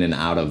come in and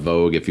out of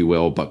vogue, if you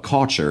will, but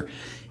culture.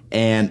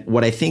 And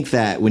what I think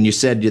that when you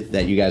said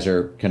that you guys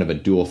are kind of a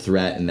dual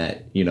threat, and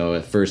that,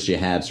 at first you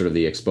had sort of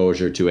the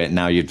exposure to it, and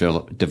now you've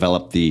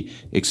developed the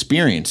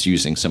experience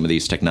using some of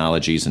these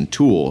technologies and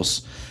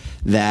tools,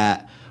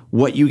 that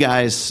what you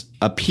guys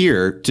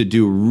appear to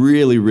do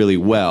really, really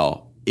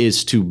well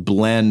is to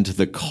blend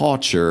the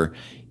culture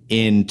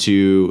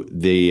into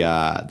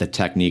the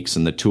techniques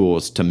and the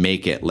tools to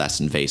make it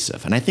less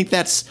invasive. And I think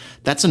that's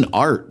an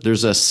art.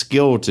 There's a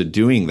skill to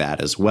doing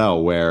that as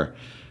well, where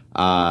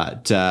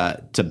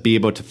to be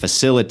able to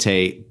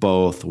facilitate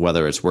both,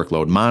 whether it's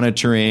workload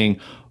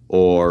monitoring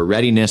or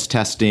readiness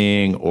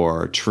testing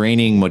or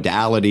training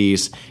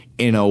modalities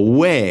in a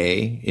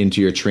way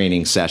into your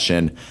training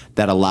session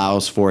that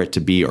allows for it to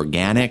be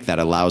organic, that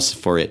allows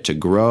for it to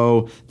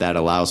grow, that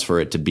allows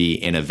for it to be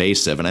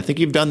innovative. And I think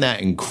you've done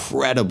that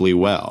incredibly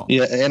well.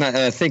 Yeah, and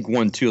I think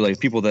one too, like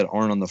people that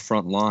aren't on the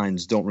front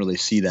lines don't really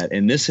see that.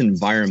 In this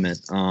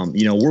environment,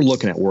 we're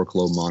looking at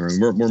workload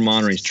monitoring. We're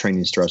monitoring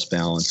training stress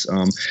balance.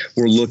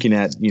 We're looking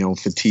at,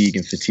 fatigue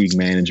and fatigue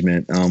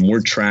management.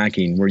 We're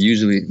tracking. We're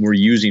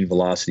using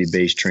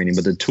velocity-based training,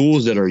 but the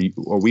tools that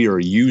we are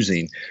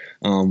using,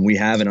 we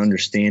have an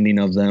understanding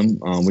of them.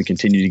 We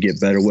continue to get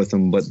better with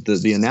them. But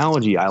the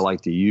analogy I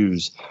like to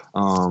use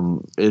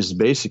is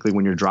basically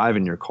when you're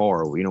driving your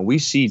car. We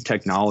see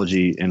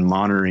technology and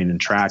monitoring and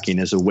tracking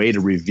as a way to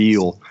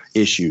reveal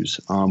issues,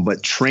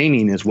 but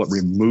training is what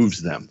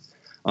removes them.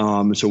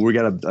 So we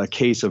got a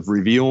case of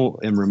reveal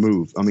and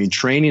remove.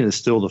 Training is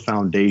still the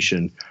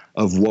foundation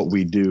of what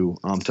we do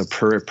to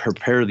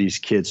prepare these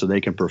kids so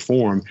they can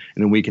perform,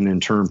 and then we can in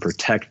turn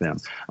protect them.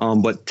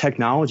 But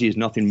technology is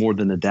nothing more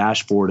than a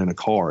dashboard in a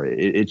car.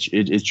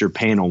 It's your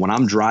panel. When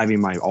I'm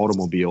driving my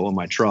automobile or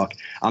my truck,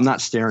 I'm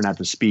not staring at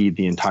the speed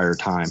the entire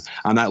time.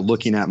 I'm not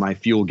looking at my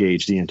fuel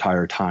gauge the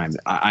entire time.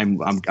 I'm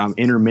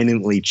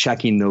intermittently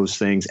checking those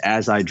things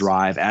as I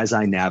drive, as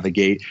I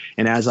navigate,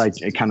 and as I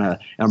kind of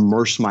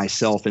immerse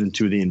myself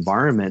into the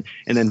environment.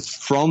 And then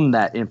from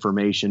that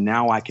information,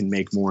 now I can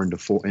make more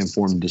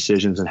informed decisions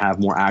and have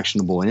more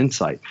actionable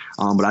insight.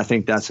 But I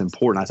think that's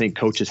important. I think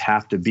coaches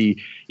have to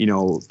be,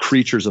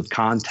 creatures of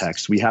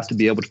context. We have to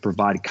be able to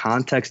provide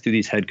context to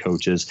these head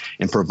coaches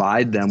and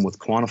provide them with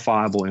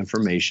quantifiable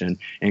information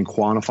and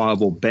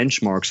quantifiable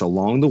benchmarks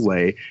along the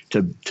way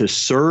to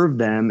serve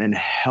them and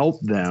help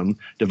them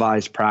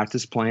devise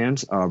practice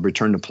plans,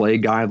 return to play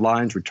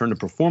guidelines, return to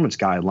performance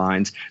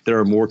guidelines that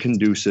are more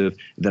conducive,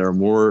 that are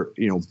more,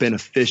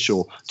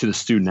 beneficial to the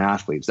student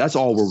athletes. That's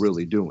all we're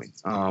really doing.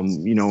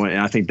 And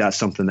I think that's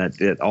something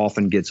that it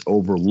often gets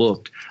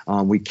overlooked.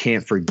 We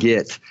can't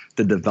forget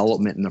the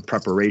development and the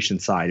preparation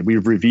side.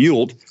 We've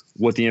revealed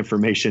what the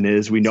information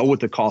is. We know what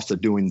the cost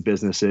of doing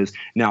business is.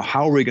 Now,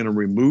 how are we going to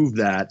remove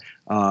that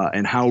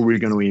and how are we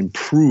going to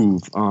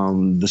improve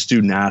the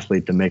student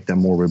athlete to make them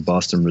more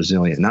robust and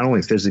resilient, not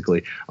only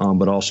physically,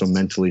 but also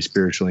mentally,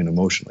 spiritually, and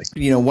emotionally?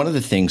 One of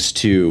the things,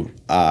 too,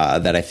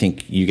 that I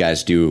think you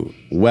guys do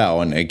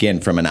well, and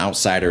again, from an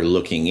outsider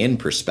looking in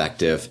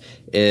perspective,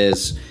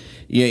 is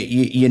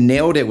you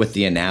nailed it with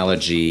the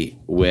analogy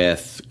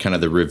with kind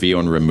of the reveal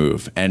and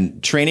remove.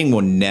 And training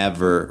will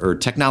never, or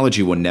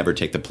technology will never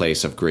take the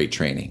place of great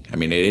training.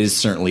 It is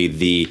certainly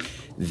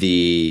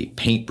the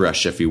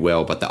paintbrush, if you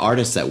will, but the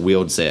artist that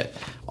wields it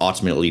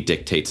ultimately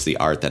dictates the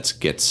art that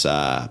gets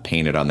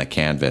painted on the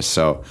canvas.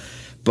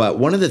 But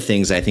one of the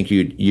things I think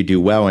you do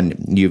well, and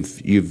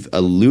you've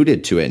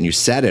alluded to it and you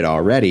said it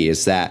already,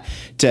 is that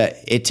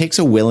it takes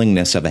a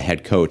willingness of a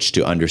head coach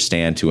to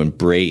understand, to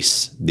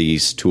embrace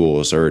these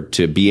tools, or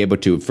to be able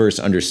to first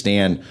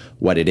understand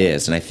what it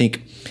is. And I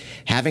think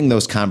having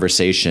those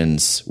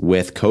conversations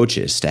with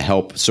coaches to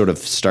help sort of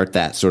start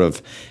that sort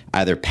of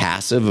either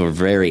passive or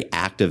very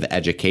active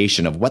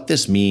education of what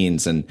this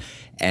means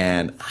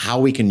and how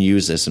we can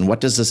use this and what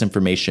does this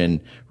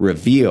information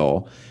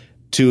reveal,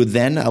 to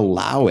then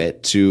allow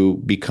it to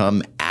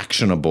become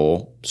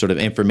actionable sort of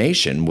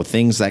information with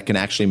things that can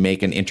actually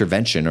make an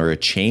intervention or a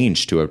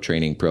change to a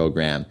training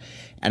program.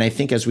 And I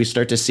think as we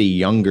start to see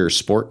younger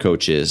sport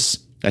coaches,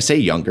 I say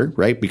younger,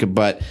 right?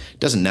 But it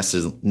doesn't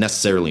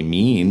necessarily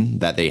mean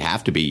that they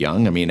have to be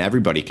young.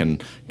 Everybody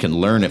can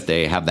learn if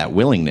they have that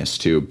willingness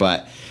to.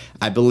 But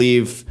I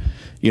believe,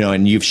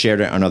 and you've shared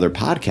it on other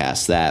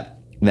podcasts, that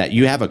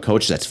you have a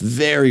coach that's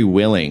very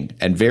willing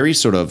and very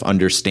sort of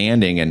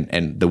understanding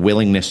and the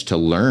willingness to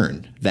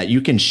learn, that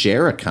you can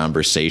share a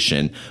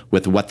conversation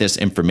with what this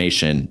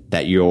information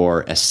that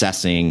you're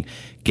assessing,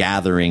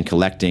 gathering,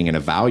 collecting, and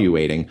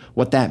evaluating,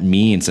 what that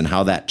means and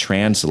how that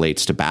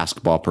translates to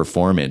basketball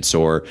performance,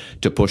 or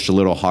to push a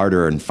little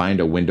harder and find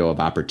a window of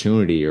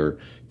opportunity, or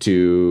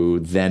to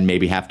then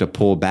maybe have to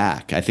pull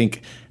back. I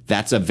think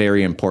that's a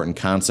very important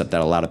concept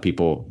that a lot of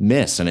people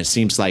miss. And it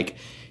seems like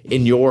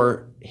in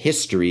your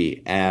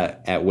history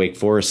at Wake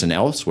Forest and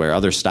elsewhere,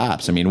 other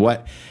stops,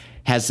 what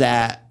has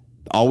that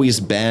always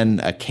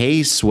been a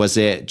case? Was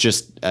it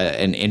just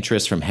an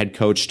interest from head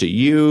coach to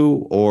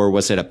you, or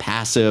was it a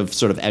passive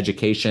sort of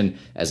education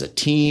as a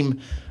team?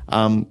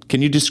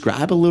 Can you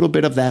describe a little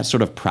bit of that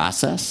sort of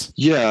process?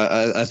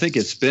 Yeah, I think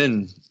it's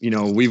been,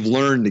 we've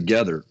learned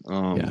together.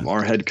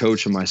 Our head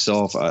coach and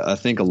myself, I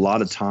think a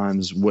lot of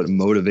times what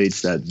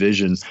motivates that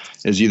vision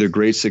is either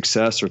great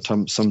success or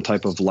some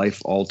type of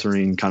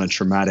life-altering kind of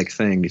traumatic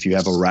thing. If you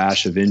have a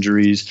rash of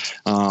injuries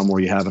or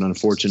you have an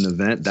unfortunate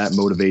event, that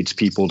motivates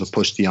people to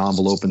push the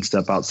envelope and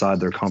step outside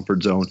their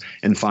comfort zone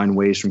and find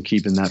ways from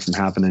keeping that from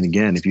happening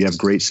again. If you have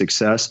great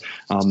success,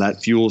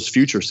 that fuels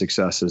future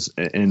successes,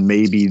 and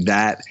maybe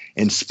that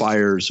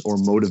inspires or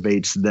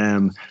motivates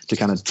them to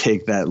kind of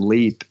take that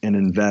leap and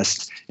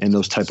invest in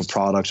those type of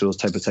products or those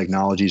type of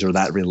technologies or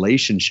that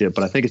relationship.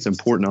 But I think it's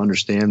important to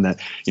understand that,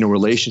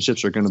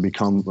 relationships are going to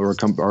become or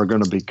are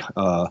going to be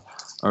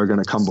are going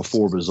to come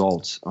before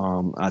results.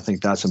 I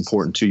think that's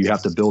important too. You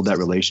have to build that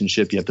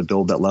relationship. You have to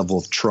build that level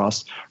of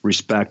trust,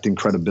 respect, and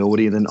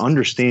credibility, and then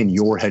understand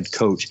your head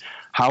coach.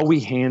 How we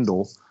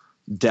handle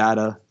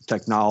data,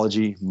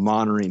 technology,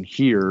 monitoring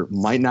here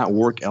might not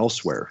work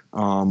elsewhere.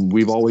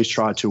 We've always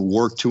tried to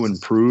work to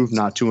improve,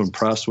 not to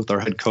impress with our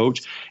head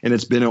coach. And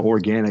it's been an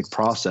organic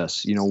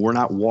process. We're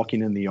not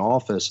walking in the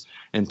office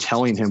and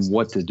telling him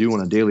what to do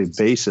on a daily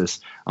basis.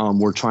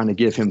 We're trying to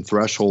give him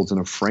thresholds and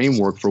a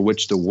framework for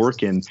which to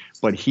work in,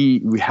 but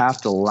we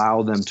have to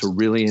allow them to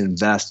really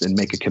invest and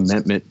make a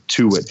commitment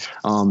to it.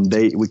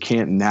 We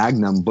can't nag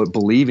them, but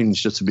believing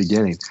is just the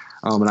beginning.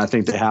 And I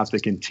think they have to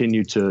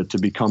continue to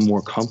become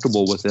more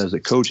comfortable with it as a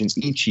coach. And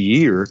each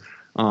year,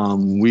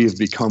 we have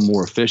become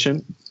more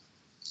efficient.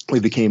 We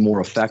became more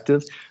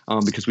effective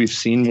because we've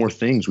seen more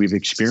things. We've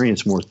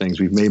experienced more things.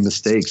 We've made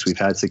mistakes. We've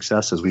had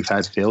successes. We've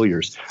had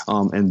failures.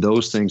 And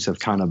those things have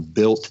kind of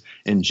built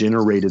and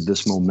generated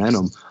this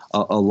momentum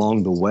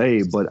along the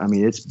way. But, I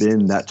mean, it's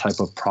been that type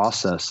of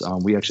process.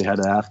 We actually had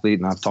an athlete,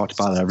 and I've talked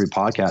about it every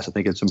podcast. I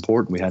think it's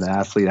important. We had an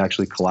athlete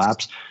actually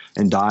collapse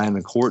and die on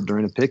the court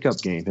during a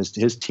pickup game.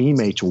 His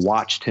teammates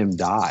watched him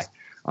die.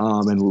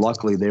 And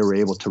luckily they were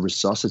able to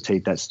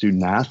resuscitate that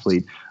student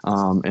athlete.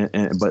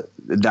 But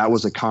that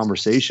was a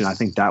conversation. I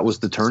think that was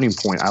the turning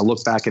point. I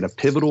look back at a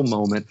pivotal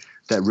moment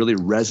that really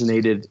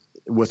resonated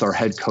with our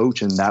head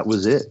coach, and that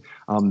was it.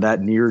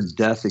 That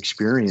near-death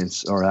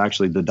experience, or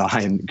actually the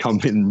die and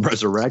come and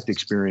resurrect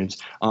experience,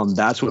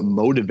 that's what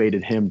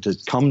motivated him to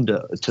come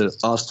to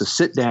us to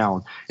sit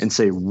down and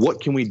say,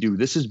 what can we do?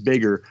 This is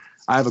bigger.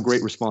 I have a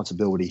great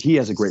responsibility. He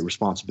has a great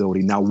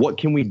responsibility. Now, what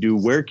can we do?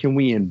 Where can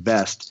we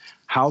invest?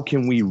 How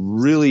can we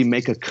really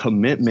make a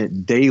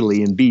commitment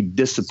daily and be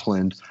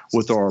disciplined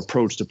with our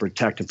approach to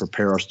protect and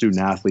prepare our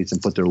student athletes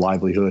and put their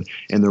livelihood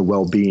and their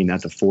well-being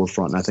at the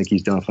forefront? And I think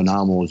he's done a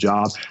phenomenal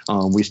job.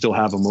 We still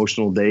have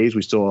emotional days.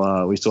 We still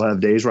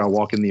have days where I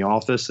walk in the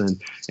office and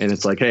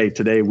it's like, hey,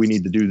 today we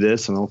need to do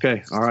this. And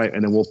okay, all right.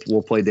 And then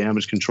we'll play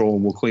damage control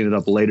and we'll clean it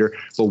up later.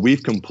 But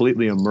we've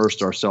completely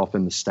immersed ourselves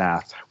in the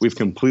staff. We've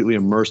completely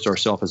immersed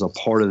ourselves as a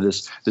part of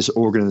this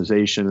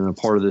organization and a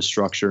part of this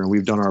structure. And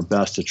we've done our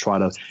best to try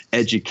to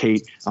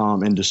educate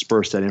and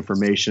disperse that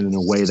information in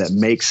a way that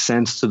makes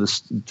sense to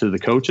the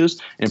coaches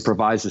and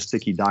provides the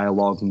sticky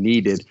dialogue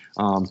needed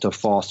to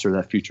foster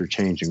that future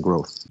change and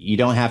growth. You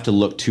don't have to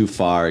look too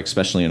far,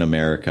 especially in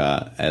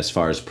America, as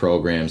far as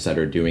programs that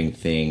are doing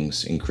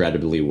things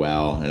incredibly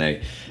well. And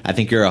I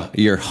think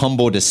you're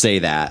humble to say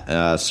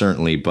that,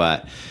 certainly,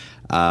 but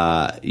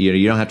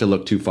you don't have to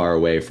look too far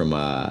away from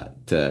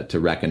to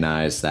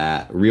recognize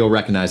that real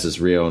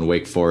recognizes real, and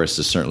Wake Forest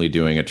is certainly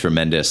doing a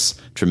tremendous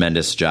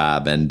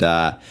job.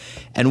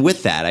 And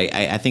with that,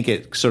 I think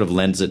it sort of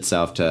lends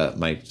itself to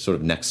my sort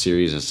of next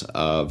series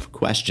of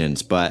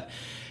questions. But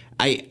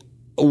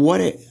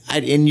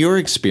in your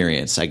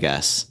experience, I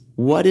guess,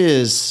 what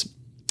is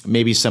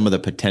maybe some of the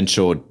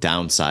potential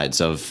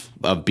downsides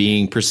of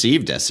being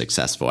perceived as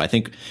successful? I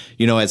think,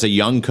 as a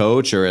young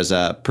coach or as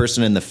a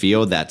person in the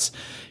field that's,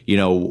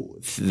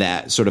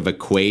 that sort of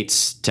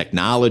equates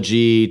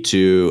technology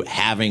to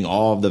having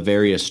all of the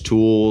various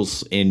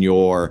tools in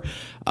your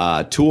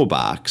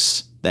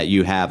toolbox that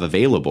you have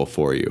available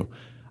for you.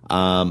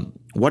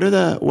 What are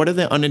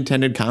the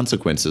unintended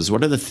consequences?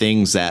 What are the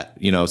things that,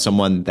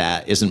 someone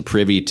that isn't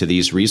privy to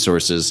these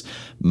resources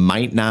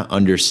might not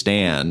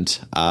understand,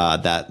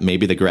 that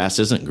maybe the grass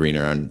isn't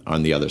greener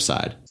on the other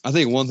side? I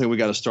think one thing we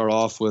got to start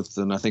off with,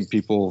 and I think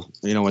people,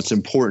 it's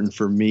important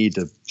for me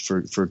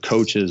for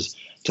coaches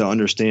to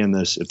understand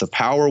this. If the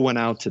power went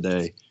out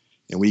today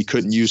and we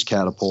couldn't use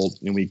Catapult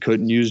and we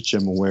couldn't use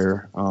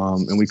GymAware,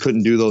 and we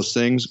couldn't do those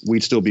things,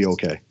 we'd still be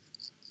okay.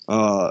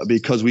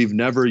 Because we've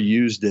never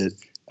used it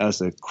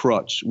as a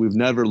crutch. We've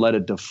never let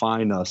it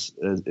define us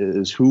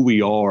as who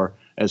we are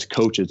as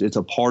coaches. It's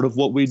a part of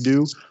what we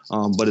do,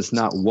 but it's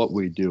not what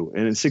we do.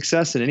 And it's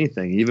success in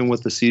anything. Even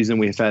with the season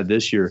we've had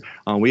this year,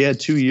 we had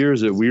 2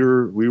 years that we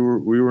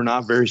were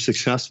not very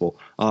successful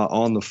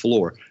on the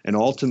floor. And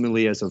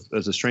ultimately, as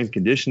a strength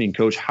conditioning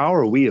coach, how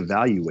are we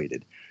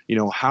evaluated?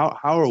 How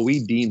are we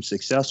deemed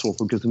successful?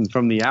 Because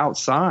from the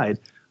outside,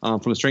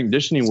 from the strength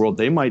conditioning world,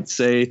 they might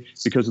say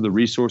because of the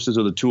resources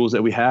or the tools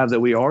that we have that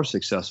we are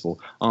successful.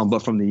 But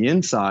from the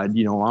inside,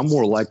 I'm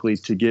more likely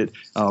to get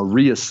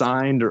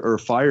reassigned or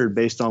fired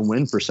based on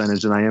win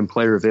percentage than I am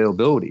player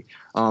availability.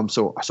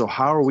 So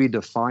how are we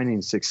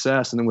defining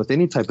success? And then with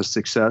any type of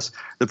success,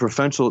 the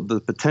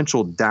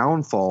potential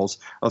downfalls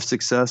of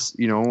success,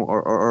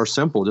 are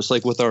simple. Just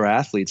like with our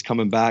athletes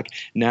coming back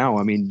now.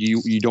 I mean,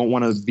 you don't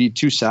want to be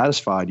too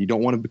satisfied. You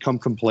don't want to become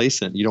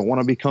complacent. You don't want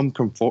to become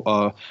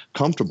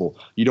comfortable.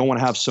 You don't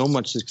want to have so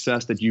much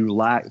success that you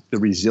lack the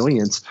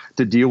resilience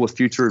to deal with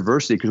future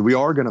adversity, because we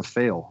are going to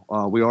fail.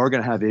 We are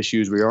going to have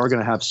issues. We are going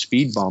to have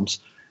speed bumps.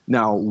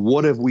 Now,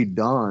 what have we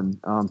done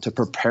to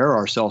prepare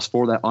ourselves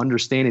for that,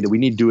 understanding that we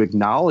need to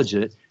acknowledge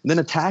it and then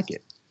attack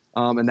it?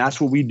 And that's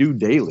what we do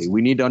daily.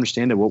 We need to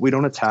understand that what we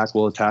don't attack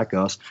will attack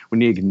us. We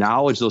need to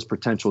acknowledge those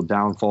potential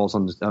downfalls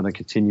on a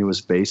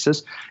continuous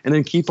basis, and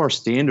then keep our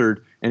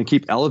standard and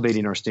keep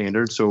elevating our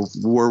standard. So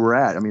where we're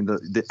at, I mean,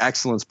 the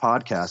Excellence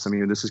podcast, I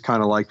mean, this is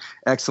kind of like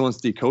Excellence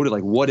Decoded.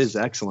 Like, what is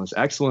excellence?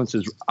 Excellence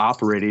is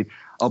operating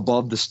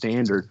above the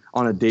standard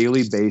on a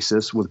daily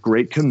basis with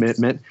great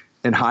commitment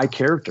and high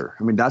character.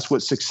 I mean, that's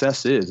what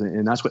success is,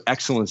 and that's what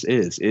excellence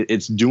is.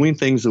 It's doing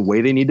things the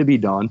way they need to be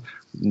done,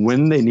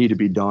 when they need to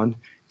be done,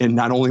 and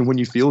not only when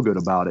you feel good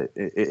about it.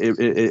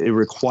 It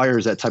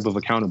requires that type of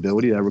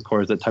accountability. That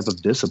requires that type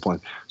of discipline.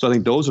 So I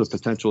think those are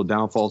potential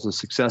downfalls of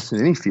success in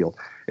any field.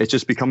 It's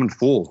just becoming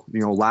full,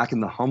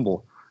 lacking the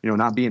humble,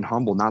 not being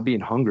humble, not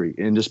being hungry,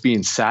 and just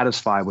being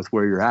satisfied with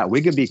where you're at.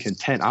 We can be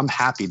content. I'm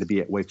happy to be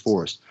at Wake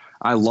Forest.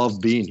 I love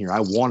being here. I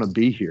want to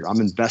be here.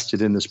 I'm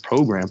invested in this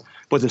program.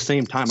 But at the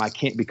same time, I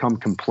can't become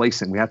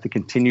complacent. We have to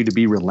continue to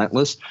be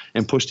relentless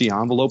and push the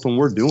envelope, and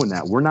we're doing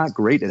that. We're not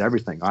great at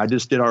everything. I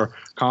just did our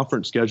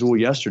conference schedule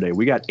yesterday.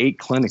 We got 8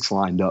 clinics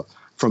lined up.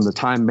 From the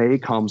time May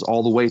comes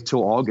all the way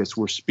till August,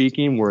 we're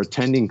speaking, we're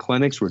attending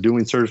clinics, we're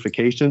doing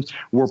certifications,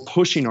 we're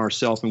pushing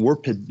ourselves, and we're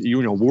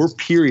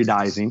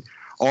periodizing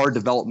our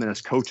development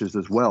as coaches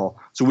as well,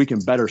 so we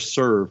can better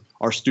serve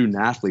our student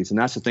athletes. And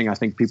that's the thing I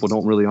think people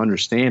don't really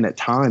understand at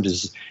times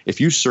is if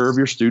you serve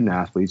your student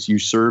athletes, you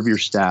serve your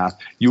staff,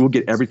 you will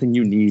get everything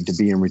you need to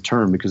be in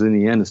return, because in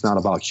the end, it's not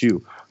about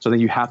you. So then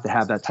you have to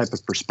have that type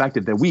of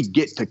perspective that we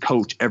get to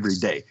coach every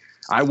day.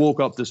 I woke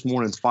up this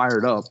morning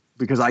fired up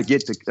because I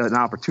get an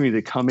opportunity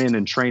to come in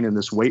and train in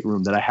this weight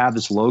room, that I have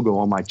this logo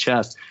on my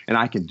chest and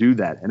I can do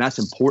that. And that's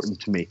important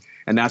to me.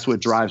 And that's what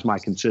drives my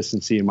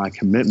consistency and my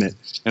commitment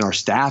and our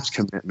staff's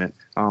commitment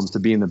to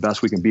being the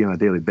best we can be on a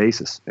daily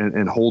basis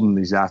and holding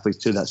these athletes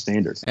to that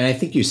standard. And I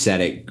think you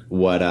said it.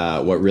 What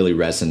really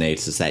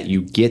resonates is that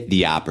you get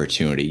the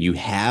opportunity. You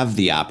have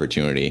the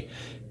opportunity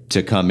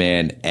to come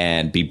in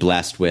and be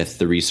blessed with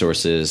the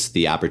resources,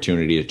 the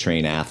opportunity to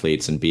train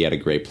athletes and be at a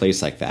great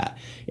place like that.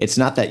 It's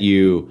not that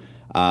you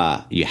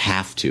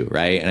have to,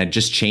 right? And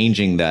just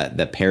changing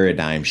the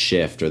paradigm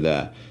shift or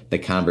the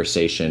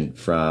conversation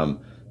from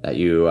that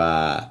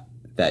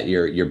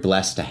you're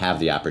blessed to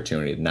have the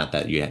opportunity, not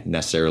that you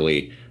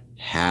necessarily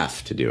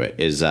have to do it,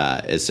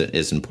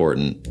 is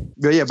important.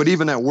 Yeah, but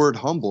even that word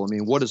humble, I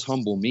mean, what does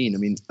humble mean? I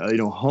mean,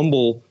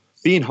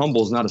 being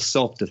humble is not a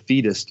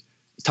self-defeatist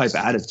type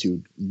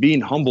attitude. Being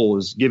humble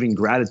is giving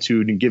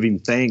gratitude and giving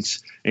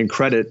thanks and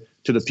credit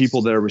to the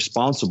people that are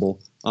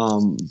responsible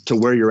to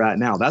where you're at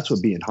now. That's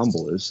what being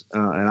humble is.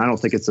 And I don't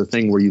think it's a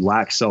thing where you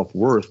lack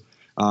self-worth.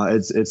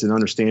 It's an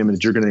understanding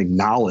that you're going to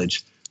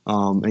acknowledge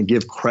and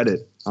give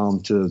credit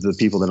to the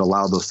people that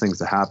allow those things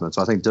to happen.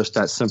 So I think just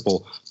that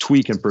simple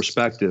tweak in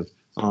perspective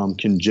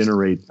can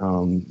generate,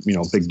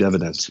 big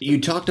dividends. You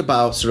talked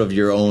about sort of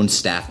your own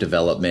staff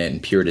development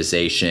and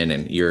periodization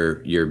and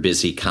your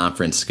busy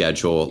conference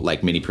schedule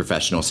like many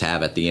professionals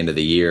have at the end of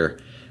the year.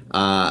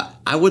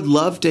 I would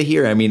love to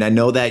hear. I mean, I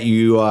know that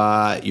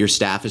your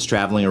staff is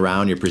traveling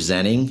around, you're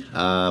presenting,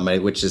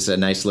 which is a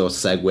nice little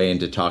segue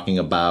into talking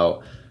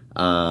about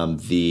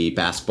the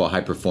Basketball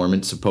High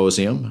Performance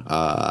Symposium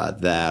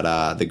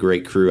that the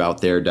great crew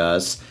out there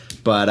does.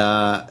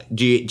 But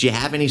do you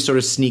have any sort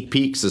of sneak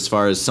peeks as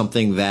far as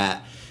something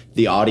that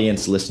the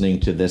audience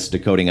listening to this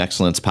Decoding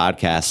Excellence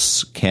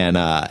podcast can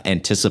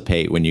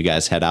anticipate when you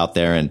guys head out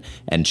there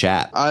and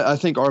chat? I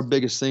think our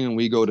biggest thing when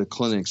we go to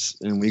clinics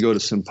and we go to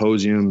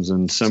symposiums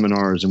and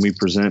seminars and we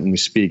present and we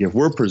speak, if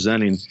we're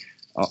presenting,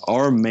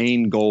 our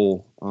main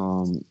goal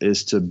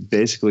is to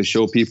basically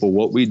show people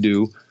what we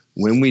do,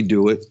 when we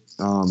do it,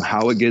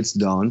 how it gets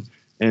done,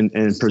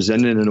 and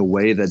present it in a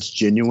way that's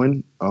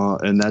genuine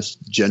and that's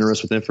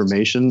generous with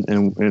information.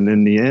 And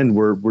in the end,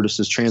 we're just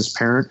as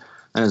transparent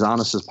and as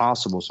honest as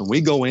possible. So when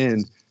we go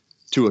in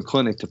to a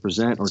clinic to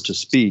present or to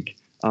speak,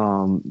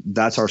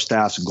 that's our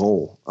staff's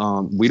goal.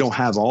 We don't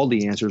have all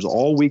the answers.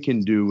 All we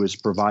can do is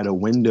provide a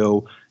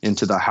window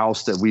into the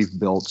house that we've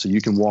built so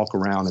you can walk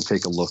around and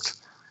take a look.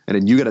 And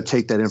then you got to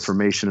take that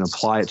information and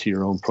apply it to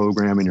your own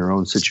program and your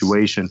own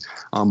situation.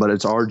 But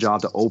it's our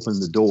job to open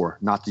the door,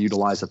 not to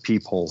utilize a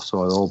peephole.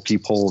 So the old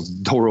peephole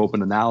door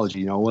open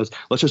analogy,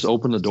 let's just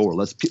open the door.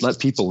 Let's let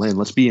people in.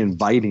 Let's be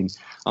inviting,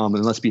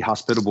 and let's be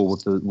hospitable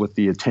with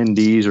the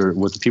attendees or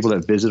with the people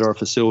that visit our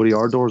facility.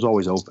 Our door is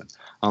always open.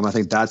 I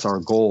think that's our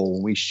goal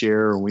when we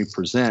share and we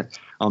present.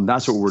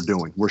 That's what we're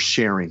doing. We're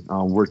sharing.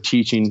 We're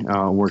teaching.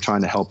 We're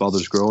trying to help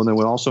others grow. And then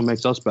what also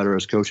makes us better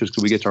as coaches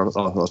because we get our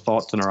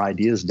thoughts and our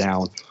ideas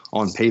down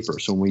on paper.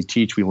 So when we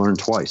teach, we learn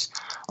twice.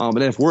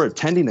 But if we're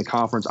attending the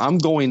conference, I'm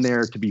going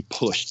there to be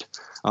pushed.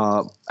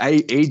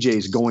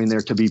 AJ's going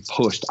there to be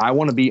pushed. I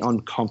want to be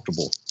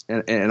uncomfortable.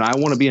 And I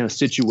want to be in a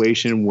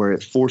situation where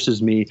it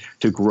forces me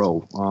to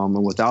grow.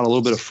 And without a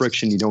little bit of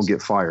friction, you don't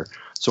get fired.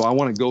 So I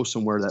want to go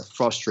somewhere that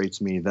frustrates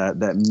me,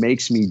 that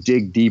makes me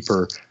dig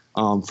deeper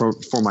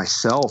for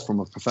myself from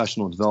a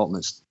professional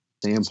development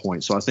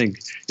standpoint. So I think,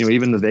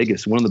 even the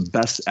Vegas, one of the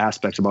best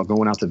aspects about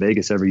going out to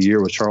Vegas every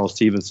year with Charles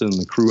Stevenson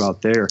and the crew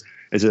out there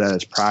is that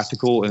it's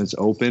practical and it's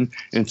open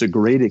and it's a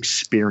great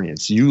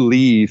experience. You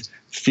leave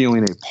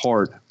feeling a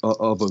part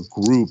of a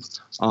group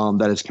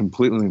that is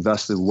completely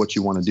invested in what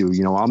you want to do.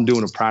 You know, I'm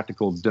doing a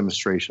practical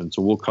demonstration,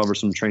 so we'll cover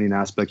some training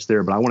aspects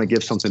there, but I want to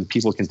give something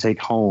people can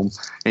take home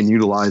and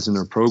utilize in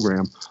their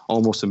program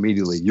almost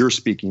immediately. You're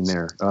speaking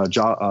there.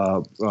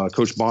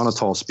 Coach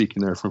Bonatal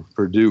speaking there from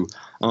Purdue.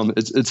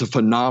 It's a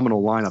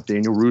phenomenal lineup.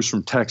 Daniel Roos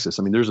from Texas.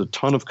 I mean, there's a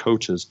ton of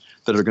coaches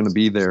that are going to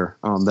be there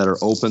that are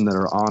open, that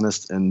are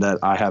honest, and that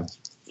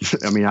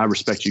I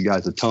respect you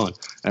guys a ton,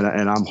 and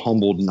I'm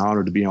humbled and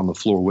honored to be on the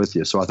floor with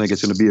you. So I think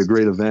it's going to be a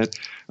great event.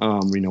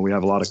 We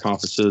have a lot of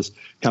conferences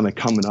kind of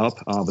coming up,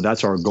 but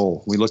that's our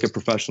goal. We look at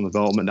professional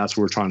development. That's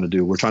what we're trying to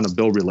do. We're trying to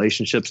build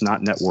relationships,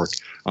 not network.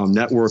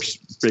 Networks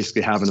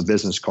basically having a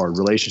business card.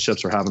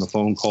 Relationships are having a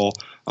phone call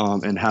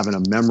and having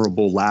a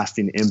memorable,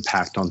 lasting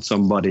impact on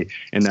somebody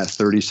in that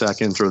 30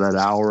 seconds or that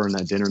hour and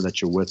that dinner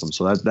that you're with them.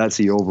 So that's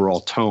the overall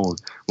tone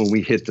when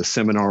we hit the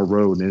seminar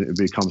road and it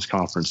becomes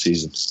conference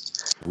season.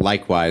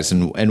 Likewise.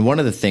 And one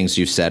of the things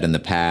you've said in the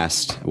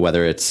past,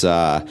 whether it's,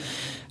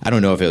 I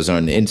don't know if it was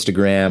on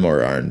Instagram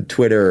or on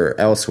Twitter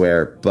or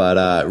elsewhere,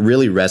 but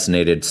really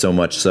resonated so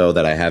much so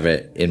that I have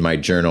it in my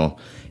journal,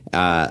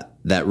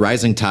 that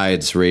rising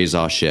tides raise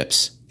all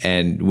ships.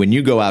 And when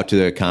you go out to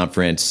the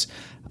conference,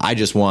 I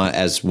just want,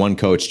 as one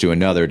coach to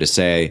another, to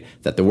say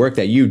that the work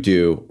that you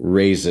do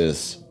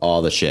raises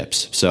all the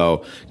ships.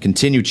 So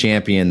continue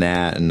champion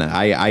that. And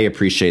I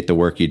appreciate the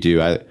work you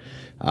do.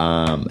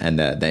 And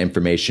the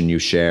information you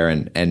share.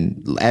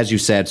 And as you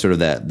said, sort of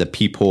the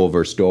peephole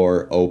versus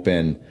door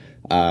open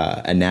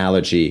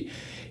analogy.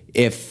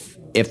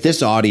 If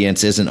this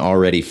audience isn't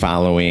already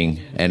following,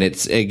 and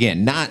it's,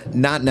 again, not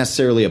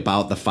necessarily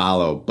about the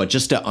follow, but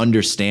just to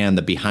understand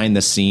the behind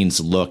the scenes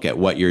look at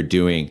what you're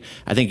doing.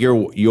 I think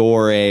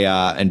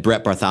and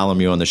Brett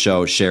Bartholomew on the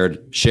show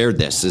shared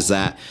this, is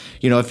that,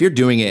 if you're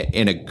doing it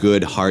in a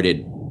good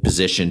hearted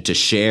position to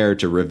share,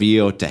 to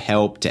reveal, to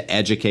help, to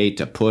educate,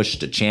 to push,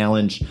 to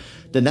challenge,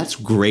 then that's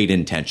great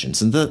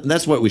intentions. And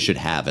that's what we should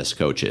have as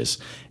coaches.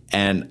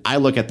 And I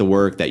look at the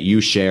work that you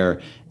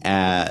share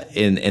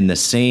in the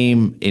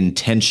same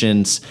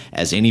intentions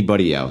as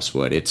anybody else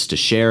would. It's to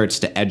share, it's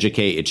to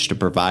educate, it's to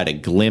provide a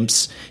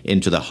glimpse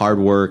into the hard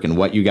work and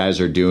what you guys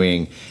are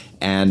doing,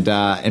 and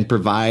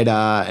provide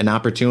an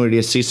opportunity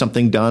to see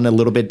something done a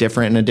little bit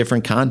different in a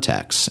different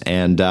context.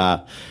 And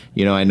I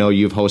know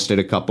you've hosted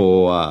a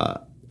couple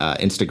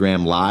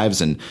Instagram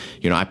lives, and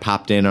I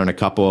popped in on a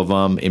couple of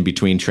them in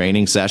between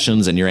training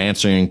sessions, and you're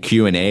answering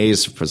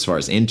Q&As as far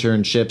as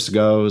internships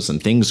goes and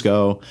things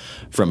go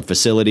from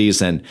facilities.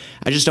 And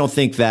I just don't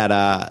think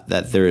that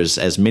there's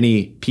as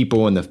many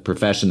people in the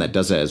profession that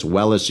does it as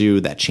well as you,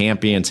 that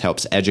champions,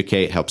 helps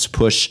educate, helps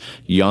push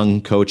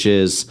young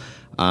coaches,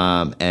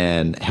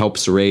 and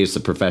helps raise the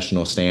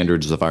professional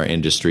standards of our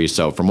industry.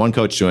 So from one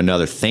coach to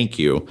another, thank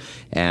you.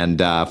 And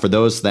for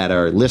those that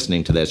are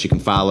listening to this, you can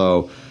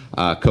follow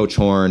Coach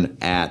Horn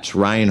at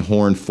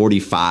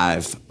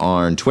RyanHorn45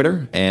 on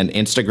Twitter and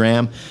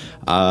Instagram.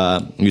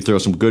 You throw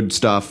some good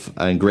stuff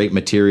and great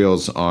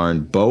materials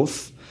on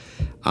both.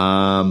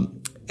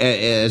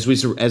 As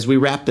we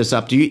wrap this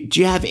up, do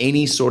you have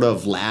any sort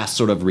of last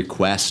sort of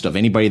request of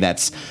anybody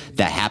that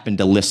happened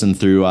to listen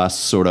through us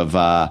sort of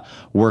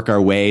work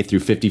our way through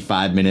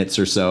 55 minutes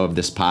or so of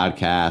this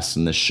podcast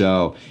and the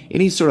show?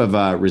 Any sort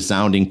of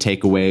resounding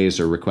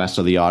takeaways or requests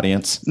of the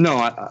audience? No,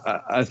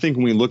 I think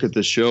when we look at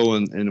the show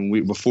and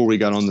we, before we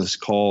got on this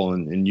call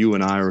and you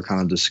and I were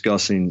kind of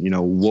discussing,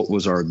 what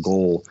was our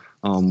goal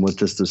with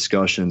this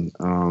discussion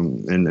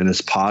and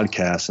this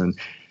podcast. And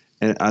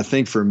I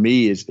think for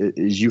me is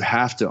you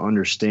have to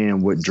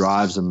understand what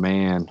drives a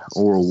man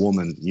or a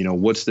woman.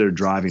 What's their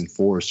driving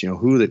force?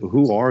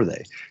 Who are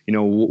they?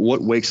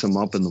 What wakes them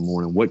up in the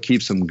morning? What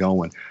keeps them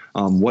going?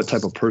 What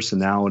type of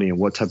personality and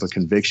what type of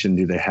conviction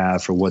do they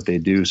have for what they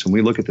do? So when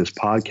we look at this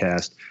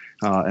podcast,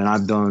 and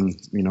I've done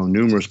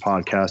numerous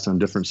podcasts on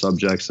different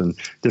subjects and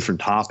different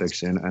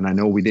topics, and I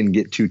know we didn't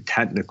get too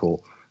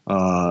technical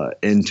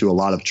into a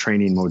lot of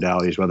training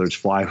modalities, whether it's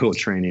flywheel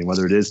training,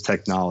 whether it is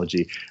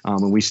technology.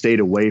 And we stayed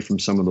away from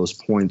some of those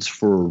points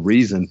for a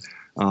reason,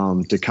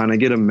 to kind of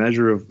get a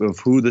measure of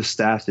who the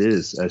staff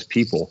is as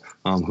people,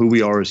 who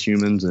we are as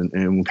humans,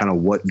 and kind of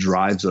what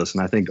drives us.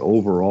 And I think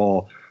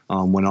overall,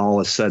 when all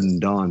is said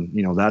and done,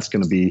 that's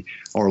going to be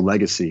our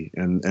legacy,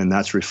 and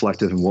that's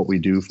reflective in what we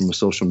do from a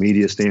social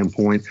media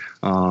standpoint.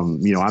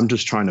 I'm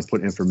just trying to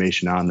put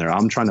information on there.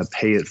 I'm trying to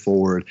pay it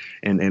forward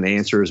and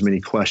answer as many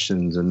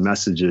questions and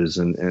messages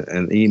and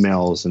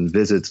emails and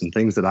visits and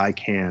things that I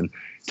can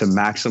to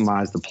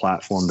maximize the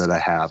platform that I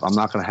have. I'm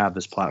not going to have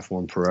this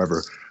platform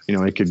forever.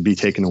 It could be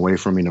taken away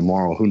from me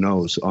tomorrow. Who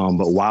knows?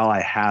 But while I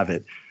have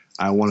it,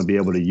 I want to be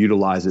able to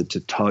utilize it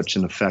to touch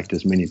and affect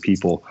as many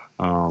people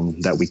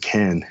that we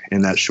can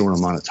in that short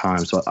amount of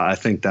time. So I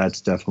think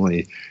that's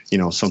definitely,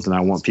 something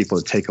I want people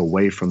to take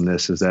away from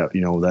this, is that,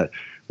 that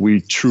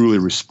we truly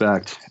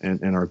respect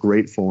and are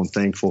grateful and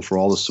thankful for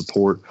all the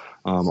support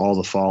all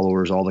the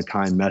followers, all the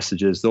kind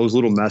messages, those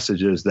little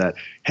messages that,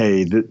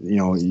 hey,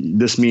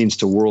 this means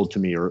the world to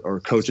me, or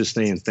coaches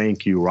saying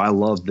thank you, or I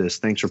love this,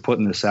 thanks for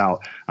putting this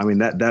out. I mean,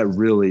 that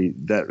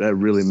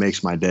really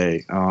makes my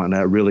day, and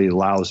that really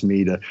allows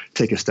me to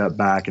take a step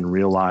back and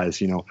realize,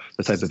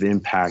 the type of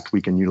impact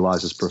we can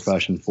utilize this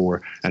profession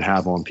for and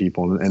have on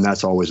people, and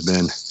that's always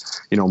been,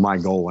 my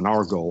goal and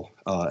our goal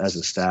as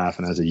a staff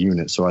and as a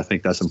unit. So I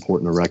think that's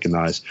important to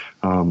recognize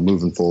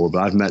moving forward.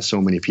 But I've met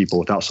so many people.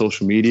 Without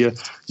social media,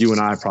 you and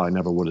I probably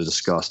never would have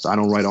discussed. I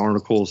don't write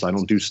articles. I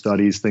don't do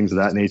studies, things of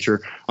that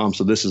nature.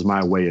 So this is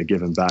my way of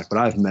giving back. But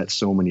I've met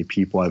so many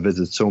people. I've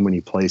visited so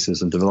many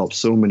places and developed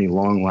so many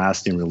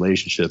long-lasting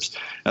relationships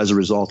as a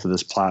result of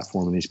this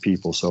platform and these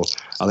people. So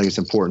I think it's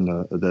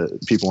important that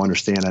people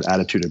understand that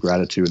attitude of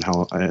gratitude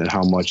and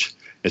how much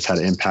it's had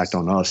an impact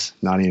on us,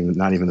 not even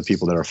the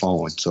people that are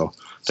following. So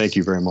thank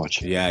you very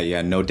much.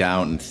 Yeah, no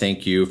doubt. And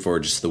thank you for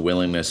just the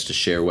willingness to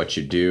share what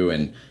you do.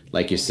 And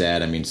like you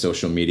said, I mean,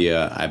 social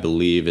media, I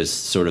believe, is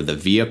sort of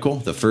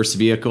the first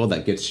vehicle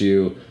that gets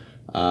you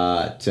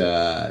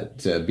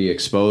to be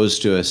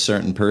exposed to a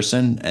certain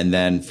person. And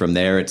then from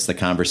there, it's the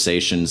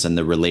conversations and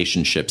the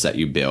relationships that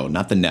you build,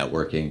 not the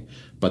networking,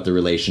 but the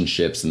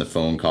relationships and the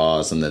phone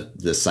calls and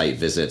the site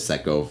visits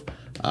that go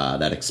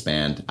that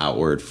expand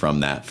outward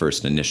from that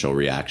first initial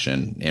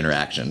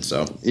interaction.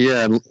 So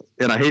yeah,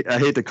 and I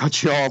hate to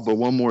cut you off, but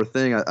one more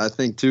thing, I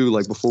think too,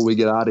 like before we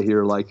get out of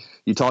here, like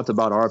you talked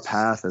about our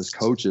path as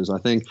coaches. I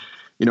think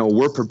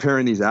we're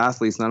preparing these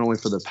athletes not only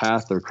for the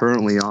path they're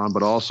currently on,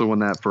 but also when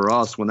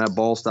that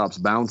ball stops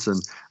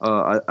bouncing.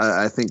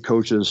 I think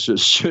coaches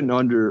shouldn't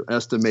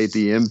underestimate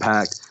the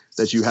impact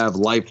that you have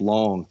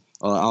lifelong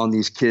on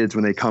these kids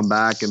when they come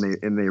back and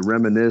they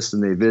reminisce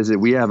and they visit.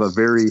 We have a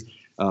very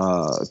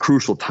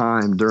crucial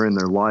time during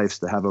their lives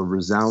to have a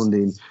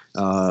resounding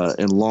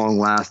and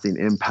long-lasting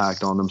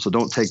impact on them. So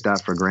don't take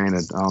that for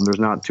granted. There's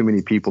not too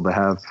many people that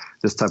have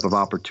this type of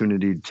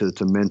opportunity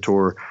to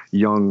mentor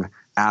young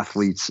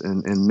athletes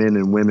and men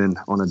and women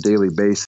on a daily basis.